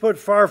friend, you put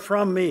far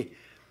from me,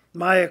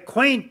 my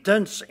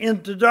acquaintance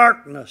into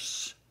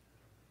darkness.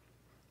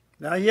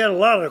 Now, he had a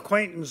lot of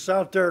acquaintance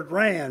out there that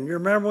ran. You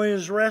remember when he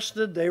was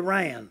arrested? They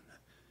ran.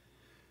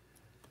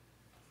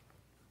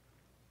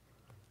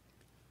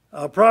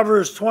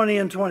 Proverbs 20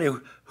 and 20.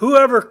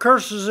 Whoever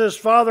curses his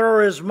father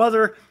or his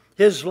mother,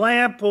 his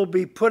lamp will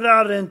be put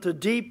out into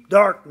deep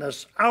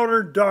darkness,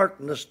 outer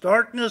darkness.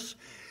 Darkness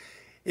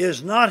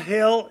is not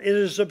hell, it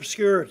is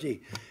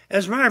obscurity.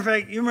 As a matter of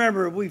fact, you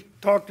remember we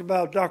talked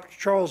about Dr.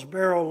 Charles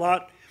Barrow a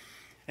lot,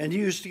 and he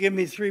used to give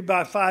me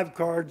 3x5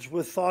 cards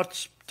with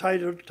thoughts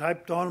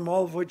typed on them,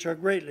 all of which I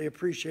greatly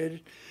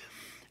appreciated.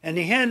 And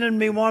he handed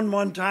me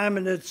one time,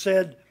 and it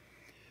said,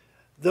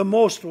 the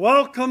most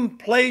welcome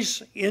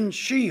place in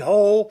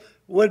Sheol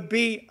would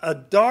be a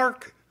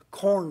dark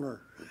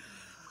corner.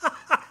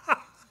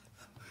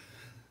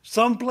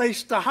 Some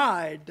place to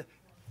hide.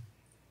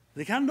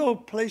 They got no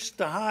place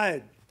to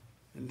hide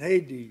in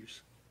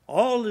Hades.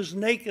 All is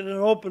naked and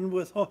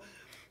open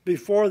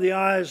before the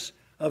eyes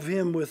of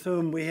him with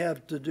whom we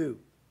have to do.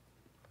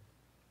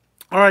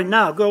 All right,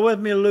 now go with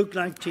me to Luke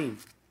 19.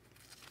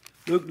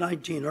 Luke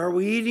 19. Are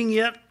we eating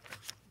yet?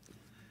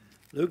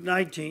 Luke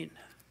 19.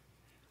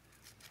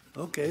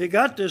 Okay, they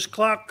got this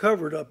clock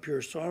covered up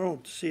here, so I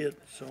don't see it.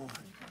 So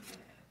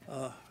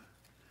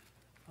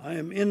I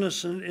am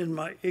innocent in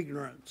my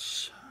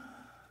ignorance.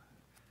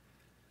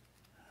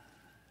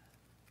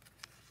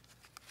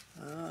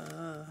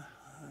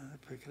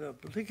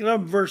 Pick it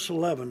up, verse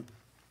 11.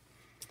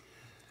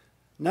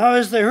 Now,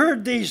 as they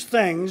heard these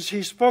things,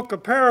 he spoke a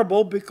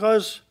parable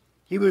because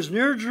he was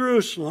near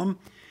Jerusalem,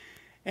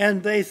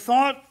 and they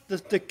thought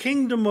that the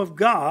kingdom of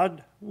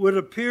God would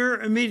appear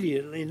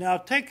immediately. Now,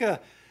 take a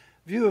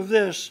view of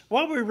this.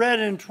 What we read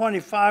in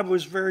 25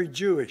 was very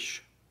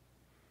Jewish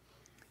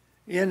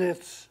in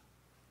its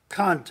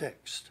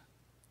context.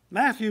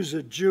 Matthew's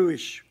a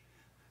Jewish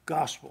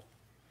gospel.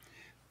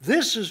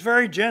 This is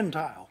very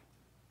Gentile.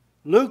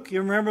 Luke, you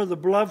remember the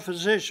beloved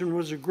physician,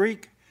 was a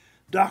Greek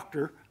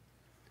doctor,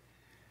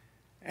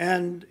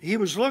 and he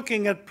was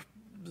looking at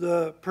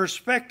the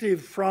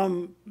perspective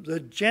from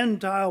the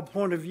Gentile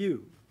point of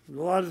view. A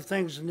lot of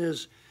things in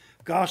his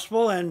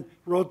gospel, and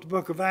wrote the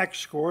book of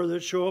Acts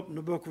that show up in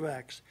the book of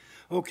Acts.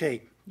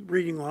 Okay,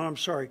 reading on, I'm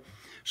sorry.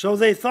 So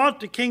they thought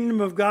the kingdom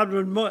of God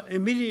would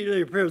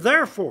immediately appear.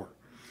 Therefore,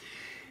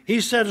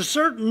 he said, a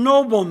certain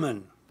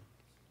nobleman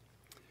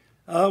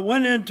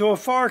went into a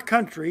far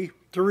country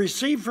to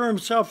receive for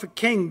himself a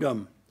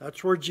kingdom.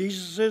 That's where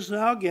Jesus is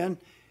now again.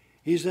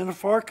 He's in a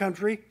far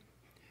country,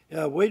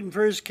 waiting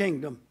for his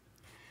kingdom.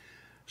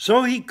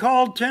 So he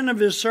called 10 of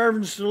his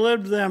servants to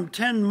live to them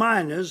 10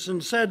 minas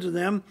and said to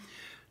them,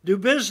 do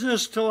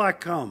business till I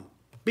come.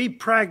 Be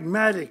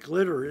pragmatic,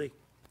 literally,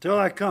 till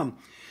I come.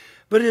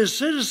 But his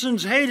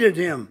citizens hated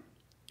him,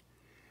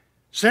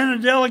 sent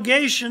a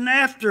delegation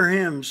after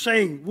him,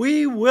 saying,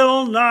 we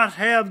will not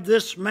have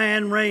this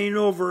man reign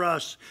over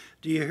us.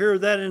 Do you hear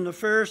that in the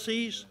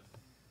Pharisees?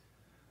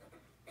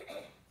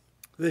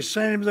 They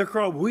sent him to the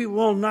cross.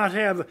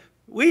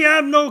 We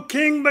have no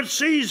king but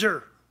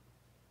Caesar.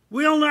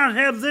 We'll not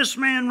have this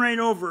man reign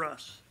over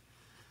us.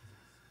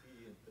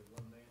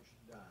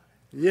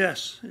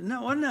 Yes.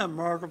 No, isn't that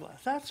remarkable?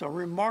 That's a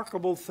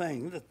remarkable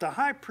thing that the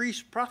high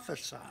priest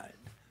prophesied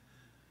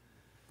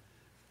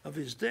of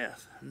his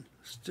death. And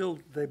still,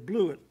 they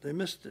blew it. They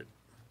missed it.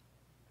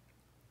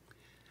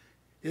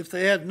 If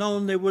they had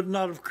known, they would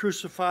not have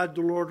crucified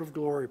the Lord of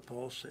glory,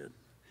 Paul said.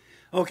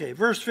 Okay,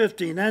 verse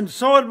 15. And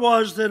so it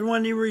was that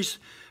when he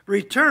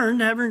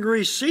returned, having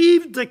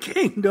received the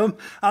kingdom,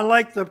 I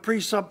like the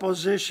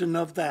presupposition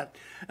of that,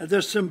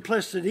 the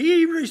simplicity.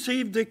 He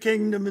received the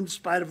kingdom in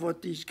spite of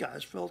what these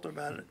guys felt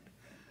about it.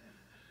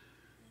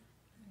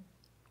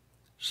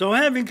 So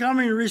having come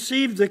and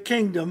received the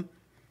kingdom,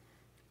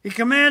 he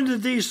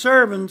commanded these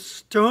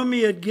servants to whom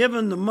he had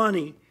given the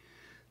money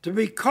to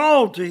be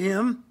called to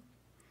him,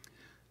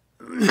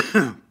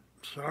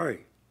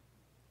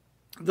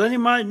 that he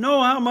might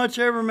know how much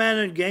every man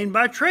had gained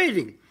by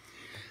trading.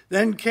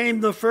 Then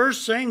came the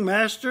first, saying,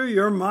 Master,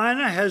 your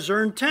mina has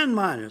earned 10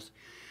 minas.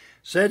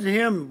 Said to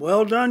him,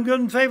 well done, good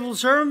and faithful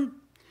servant.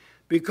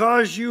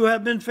 Because you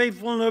have been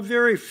faithful in a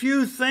very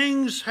few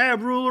things,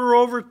 have ruler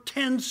over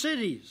 10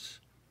 cities.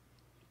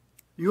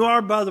 You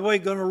are, by the way,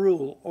 going to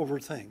rule over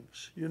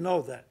things. You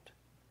know that.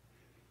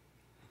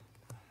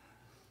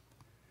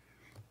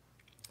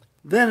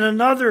 Then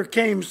another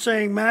came,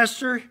 saying,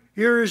 Master,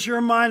 here is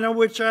your mina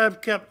which I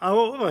have kept.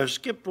 Oh, I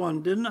skipped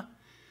one, didn't I?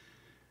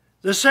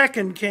 The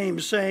second came,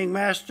 saying,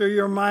 Master,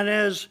 your mina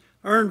has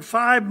earned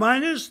 5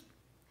 minas.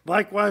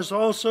 Likewise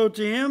also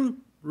to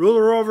him,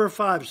 ruler over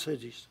 5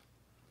 cities.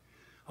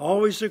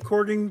 Always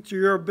according to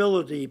your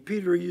ability.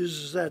 Peter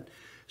uses that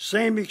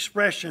same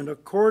expression,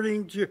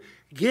 according to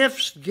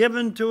gifts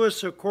given to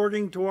us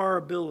according to our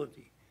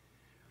ability.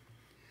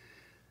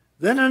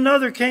 Then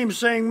another came,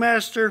 saying,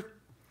 Master,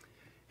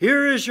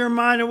 here is your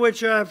mina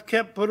which I have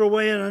kept put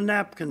away in a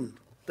napkin.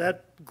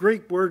 That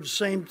Greek word,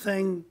 same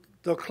thing,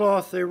 the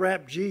cloth they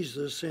wrapped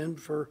Jesus in,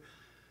 for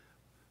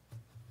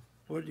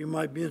what you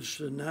might be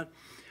interested in that.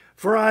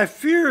 For I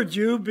feared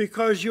you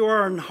because you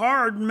are an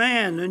hard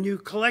man, and you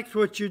collect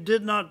what you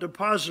did not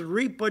deposit,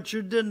 reap what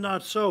you did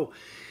not sow.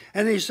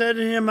 And he said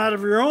to him, out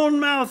of your own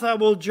mouth I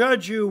will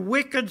judge you,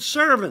 wicked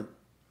servant.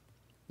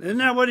 Isn't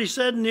that what he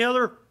said in the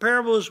other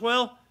parable as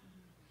well?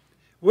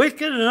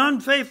 wicked and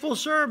unfaithful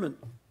servant.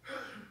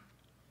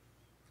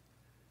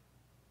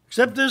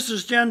 Except this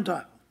is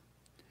Gentile.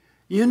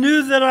 You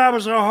knew that I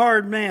was a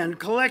hard man,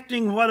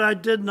 collecting what I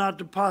did not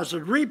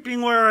deposit,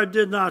 reaping where I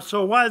did not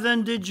sow. Why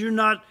then did you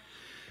not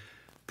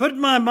put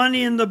my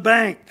money in the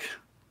bank,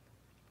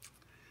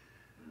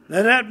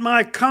 that at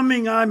my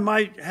coming I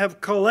might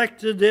have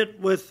collected it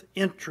with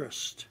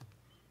interest?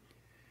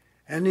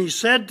 And he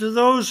said to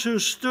those who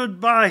stood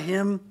by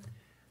him,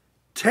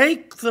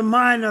 take the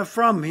mina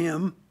from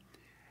him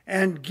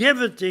and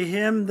give it to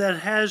him that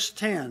has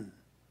 10.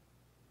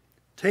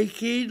 Take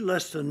heed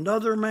lest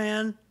another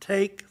man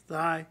take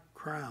thy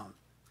crown.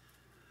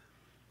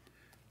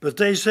 But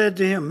they said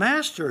to him,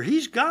 Master,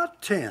 he's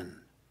got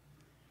 10.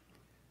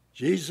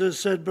 Jesus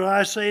said, but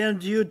I say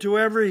unto you, to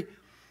every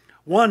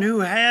one who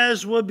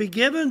has will be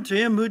given, to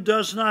him who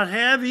does not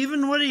have,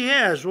 even what he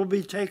has will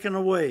be taken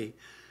away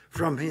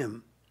from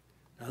him.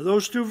 Now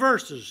those two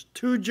verses,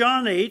 2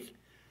 John 8,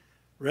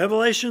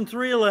 Revelation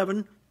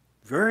 3:11,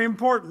 very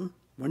important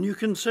when you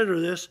consider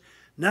this.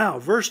 Now,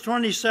 verse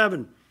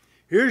 27,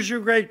 here's your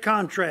great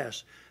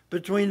contrast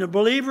between the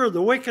believer,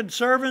 the wicked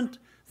servant,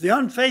 the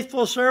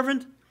unfaithful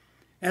servant,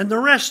 and the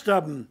rest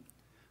of them.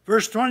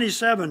 Verse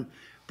 27,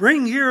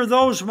 bring here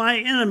those my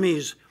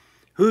enemies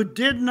who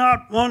did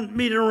not want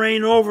me to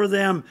reign over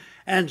them,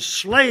 and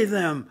slay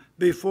them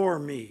before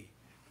me.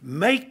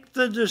 Make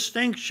the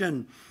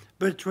distinction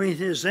between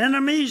his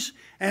enemies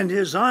and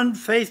his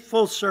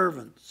unfaithful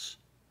servants.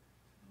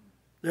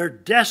 Their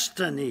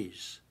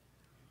destinies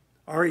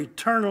are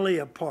eternally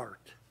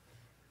apart.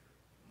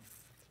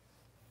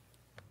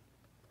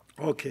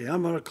 Okay,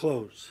 I'm going to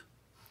close.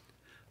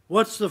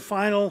 What's the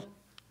final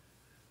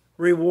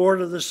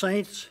reward of the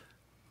saints?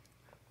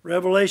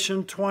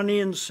 Revelation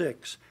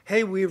 20:6.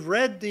 Hey, we've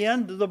read the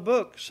end of the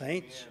book,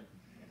 saints.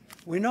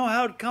 We know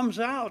how it comes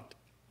out.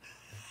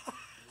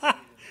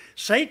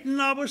 Satan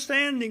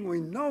notwithstanding, we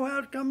know how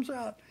it comes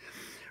out.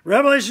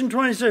 Revelation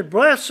 20 says,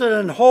 blessed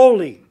and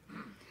holy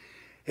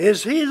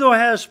is he who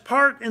has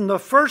part in the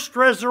first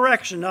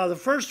resurrection. Now, the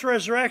first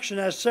resurrection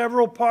has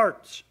several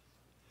parts.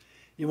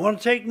 You want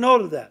to take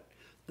note of that.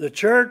 The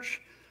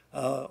church,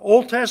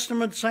 Old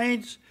Testament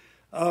saints,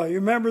 you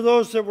remember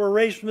those that were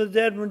raised from the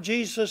dead when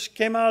Jesus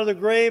came out of the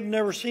grave,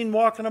 never seen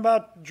walking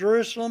about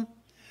Jerusalem?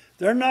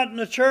 They're not in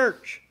the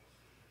church.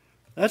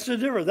 That's the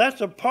difference. That's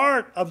a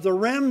part of the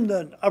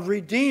remnant of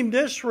redeemed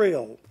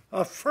Israel,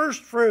 a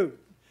first fruit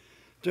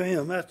to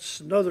him. That's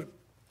another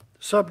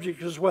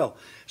subject as well.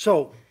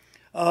 So,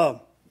 the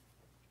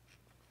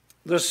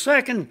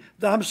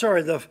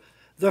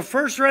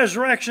first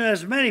resurrection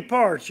has many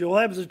parts. You'll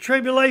have the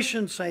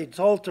tribulation saints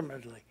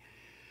ultimately.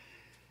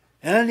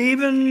 And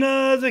even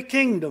the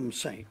kingdom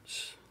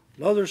saints.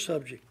 Another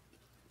subject.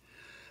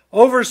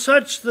 Over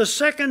such the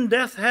second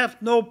death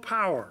hath no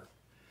power.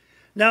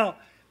 Now,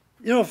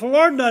 if the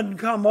Lord doesn't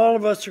come, all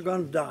of us are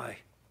going to die.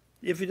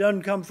 If he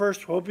doesn't come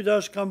first, hope he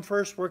does come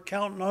first. We're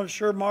counting on it.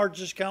 Sure, Marge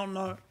is counting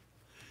on it.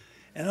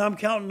 And I'm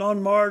counting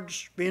on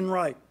Marge being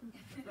right.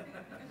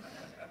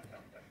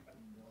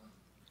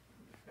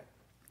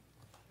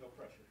 No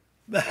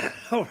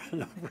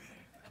pressure.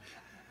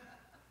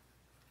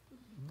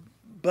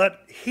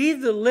 But he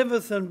that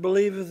liveth and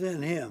believeth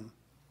in him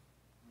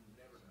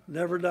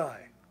never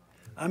die.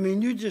 I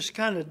mean, you just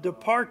kind of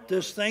depart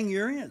this thing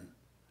you're in.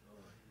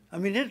 I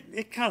mean,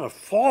 it kind of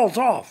falls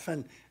off,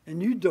 and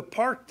you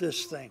depart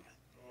this thing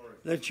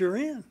that you're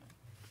in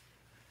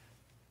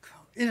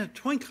a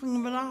twinkling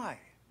of an eye,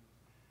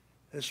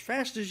 as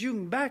fast as you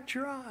can bat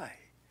your eye.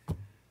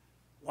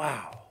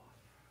 Wow.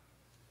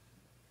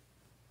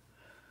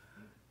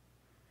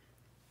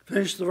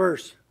 Finish the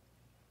verse.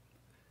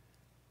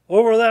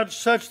 Over that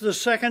such the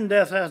second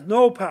death hath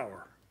no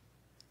power,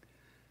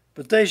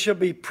 but they shall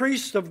be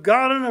priests of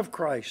God and of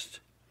Christ,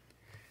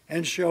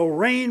 and shall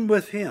reign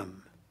with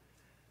him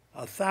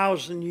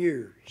 1,000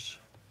 years.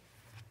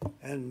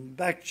 And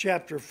back to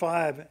chapter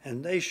 5,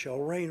 and they shall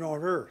reign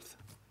on earth.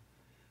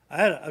 I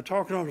had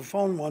talking on the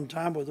phone one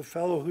time with a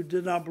fellow who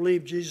did not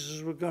believe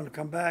Jesus was going to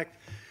come back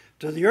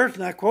to the earth,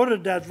 and I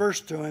quoted that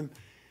verse to him,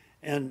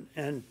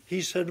 and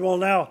he said, well,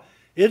 now,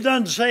 it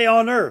doesn't say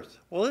on earth.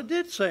 Well, it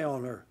did say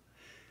on earth.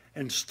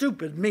 And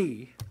stupid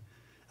me,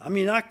 I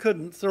mean, I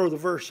couldn't throw the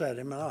verse at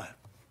him.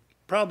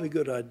 Probably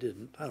good I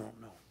didn't. I don't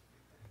know.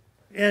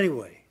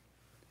 Anyway,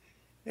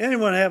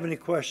 anyone have any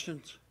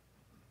questions,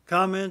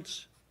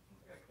 comments,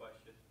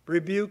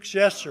 rebukes?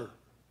 Yes, sir.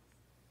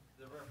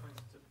 The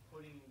reference to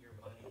putting your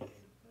money in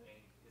the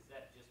bank, is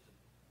that just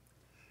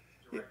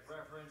a direct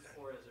reference,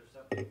 or is there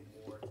something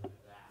more to that?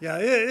 Yeah,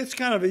 it's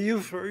kind of a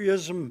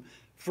euphemism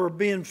for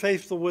being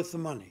faithful with the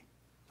money.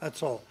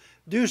 That's all.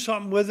 Do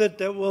something with it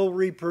that will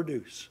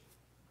reproduce.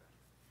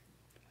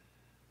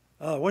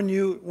 When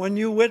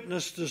you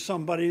witness to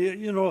somebody,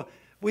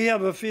 we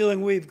have a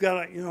feeling we've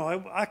got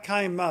to, I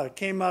came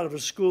out of a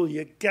school,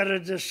 you get a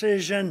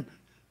decision.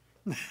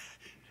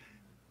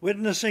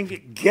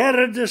 Witnessing, get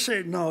a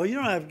decision. No, you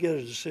don't have to get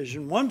a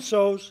decision. One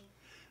sows,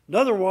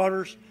 another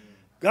waters.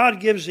 God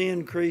gives the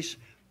increase.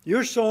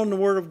 You're sowing the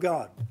Word of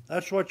God.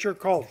 That's what you're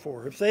called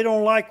for. If they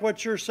don't like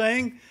what you're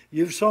saying,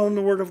 you've sown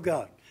the Word of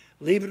God.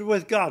 Leave it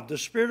with God. The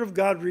Spirit of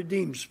God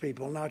redeems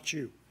people, not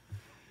you.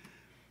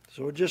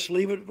 So just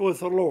leave it with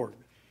the Lord.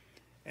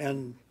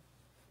 And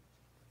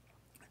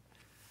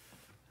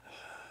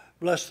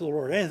bless the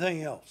Lord.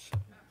 Anything else?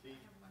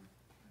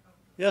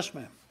 Yes,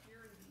 ma'am.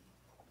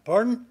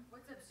 Pardon?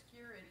 What's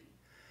obscurity?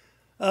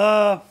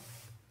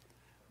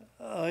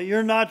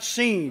 You're not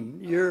seen.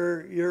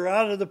 You're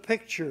out of the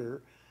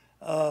picture.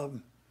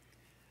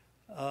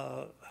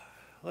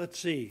 Let's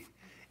see.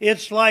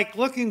 It's like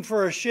looking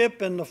for a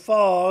ship in the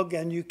fog,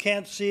 and you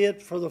can't see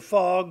it for the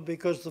fog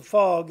because the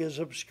fog is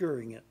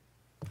obscuring it.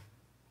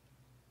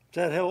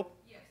 Does that help?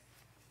 Yes.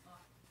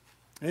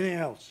 Anything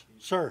else?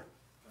 Sir?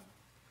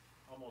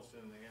 Almost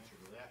in the answer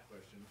to that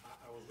question.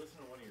 I was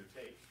listening to one of your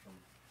tapes from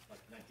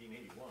like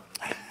 1981,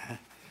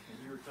 and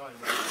you were talking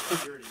about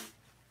security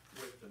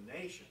with the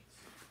nations.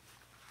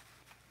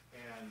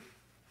 And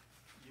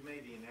you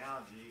made the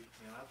analogy,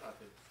 and I thought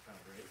that was kind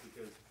of great,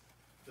 because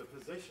the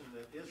position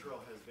that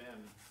Israel has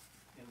been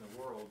in the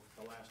world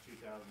the last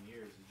 2,000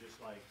 years is just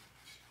like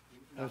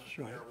That's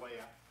right. their way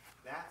out.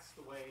 That's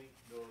the way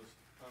those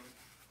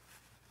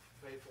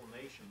unfaithful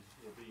nations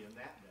will be in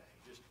that day,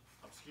 just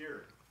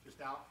obscure, just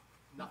out,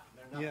 nothing.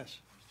 They're nothing. Yes.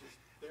 It's just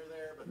they're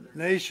there, but they're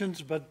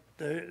Nations, but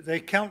they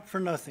count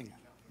for nothing.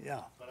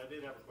 Yeah. But I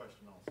did have a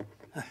question also.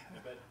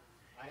 But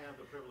I have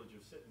the privilege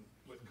of sitting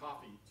with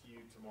coffee to you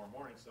tomorrow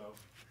morning, so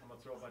I'm going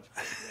to throw a bunch of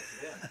questions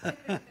at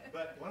you then.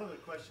 But one of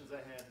the questions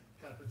I had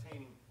kind of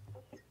pertaining,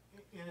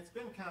 and it's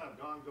been kind of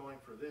ongoing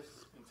for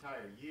this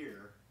entire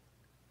year,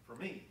 for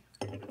me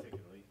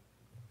particularly,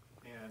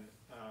 and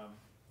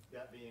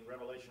that being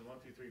Revelation 1,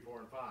 2, 3, 4,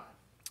 and 5.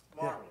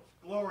 Marvelous,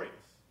 glorious.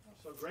 I'm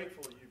so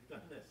grateful you've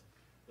done this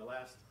the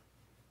last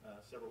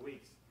several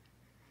weeks.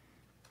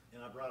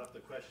 And I brought up the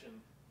question,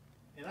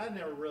 and I'd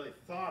never really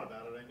thought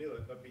about it, I knew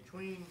it, but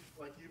between,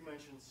 like you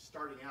mentioned,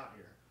 starting out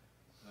here,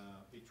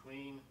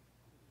 between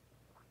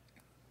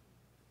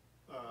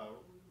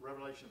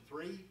Revelation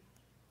 3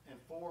 and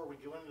 4, we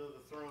go into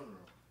the throne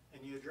room,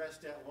 and you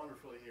addressed that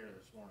wonderfully here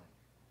this morning.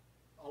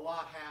 A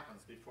lot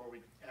happens before we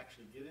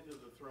actually get into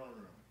the throne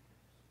room.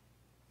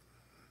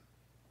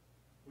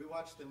 We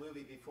watched the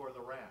movie Before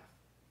the Wrath.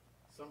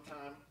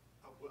 Sometime,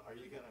 are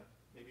you going to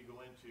maybe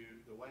go into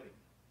the wedding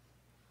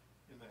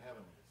in the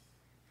heavenlies?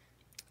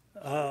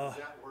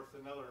 Is that worth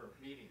another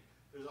meeting?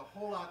 There's a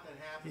whole lot that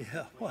happens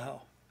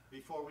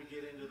before we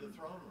get into the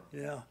throne room.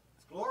 Yeah.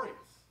 It's glorious.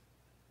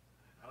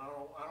 And I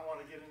don't want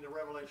to get into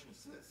Revelation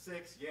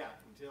 6 yet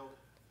until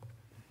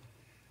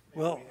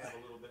maybe we have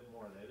a little bit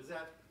more of that. Is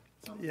that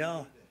something?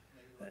 Yeah.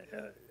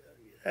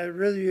 I'd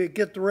rather you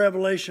get to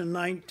Revelation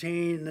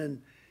 19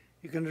 and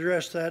you can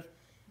address that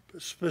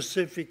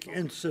specific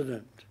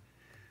incident.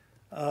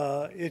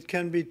 It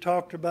can be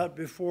talked about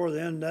before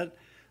then that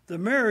the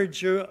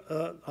marriage,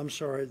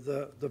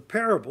 the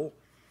parable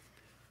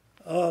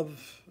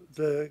of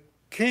the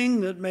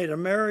king that made a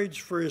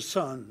marriage for his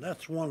son,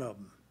 that's one of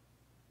them.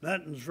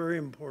 That is very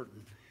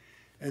important.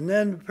 And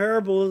then the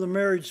parable of the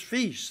marriage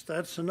feast,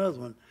 that's another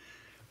one.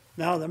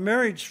 Now the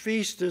marriage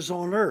feast is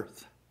on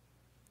earth.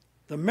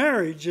 The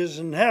marriage is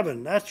in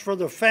heaven. That's for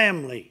the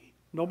family,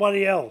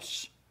 nobody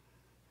else.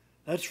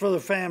 That's for the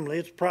family,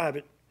 it's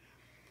private.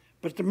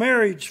 But the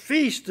marriage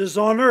feast is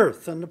on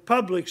earth, and the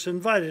public's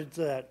invited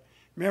to that.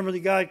 Remember the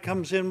guy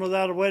comes in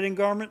without a wedding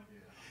garment?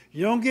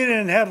 You don't get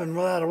in heaven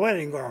without a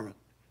wedding garment.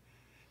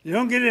 You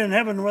don't get in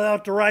heaven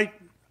without the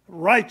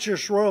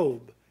righteous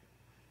robe.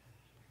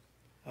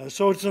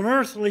 So it's an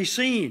earthly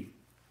scene.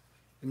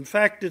 In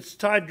fact, it's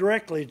tied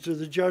directly to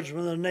the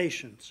judgment of the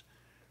nations.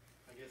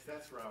 I guess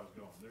that's where I was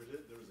going. There's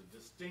a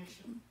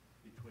distinction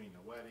between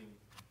a wedding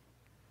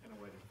and a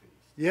wedding feast.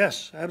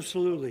 Yes,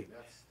 absolutely.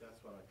 That's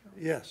what I come.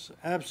 Yes,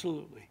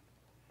 absolutely.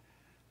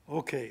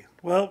 Okay,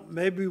 well,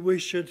 maybe we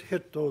should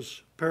hit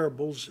those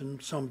parables in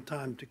some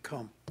time to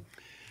come.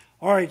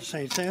 All right,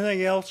 saints,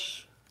 anything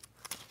else?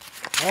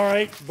 All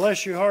right,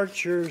 bless your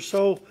hearts. You're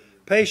so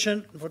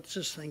patient. What's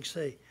this thing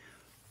say?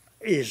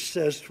 It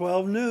says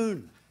 12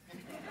 noon.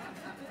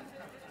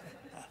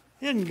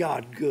 Isn't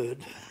God good?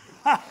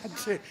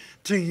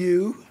 to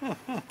you.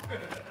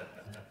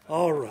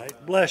 All right,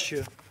 bless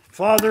you.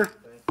 Father,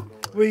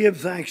 we give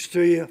thanks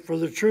to you for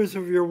the truth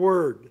of your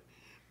word.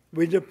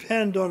 We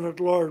depend on it,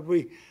 Lord.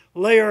 We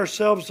lay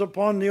ourselves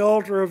upon the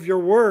altar of your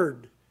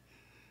word.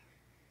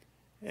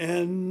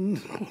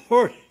 And,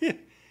 Lord,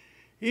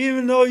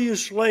 even though you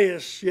slay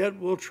us, yet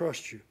we'll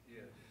trust you.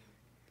 Yes.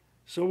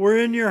 So we're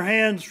in your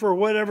hands for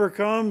whatever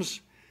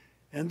comes.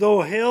 And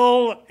though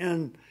hell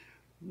and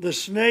the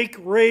snake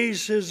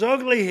raise his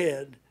ugly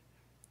head,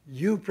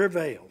 you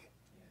prevail.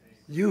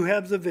 You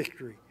have the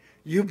victory.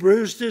 You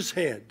bruised his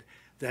head.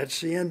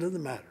 That's the end of the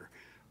matter.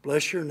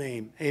 Bless your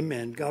name.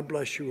 Amen. God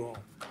bless you all.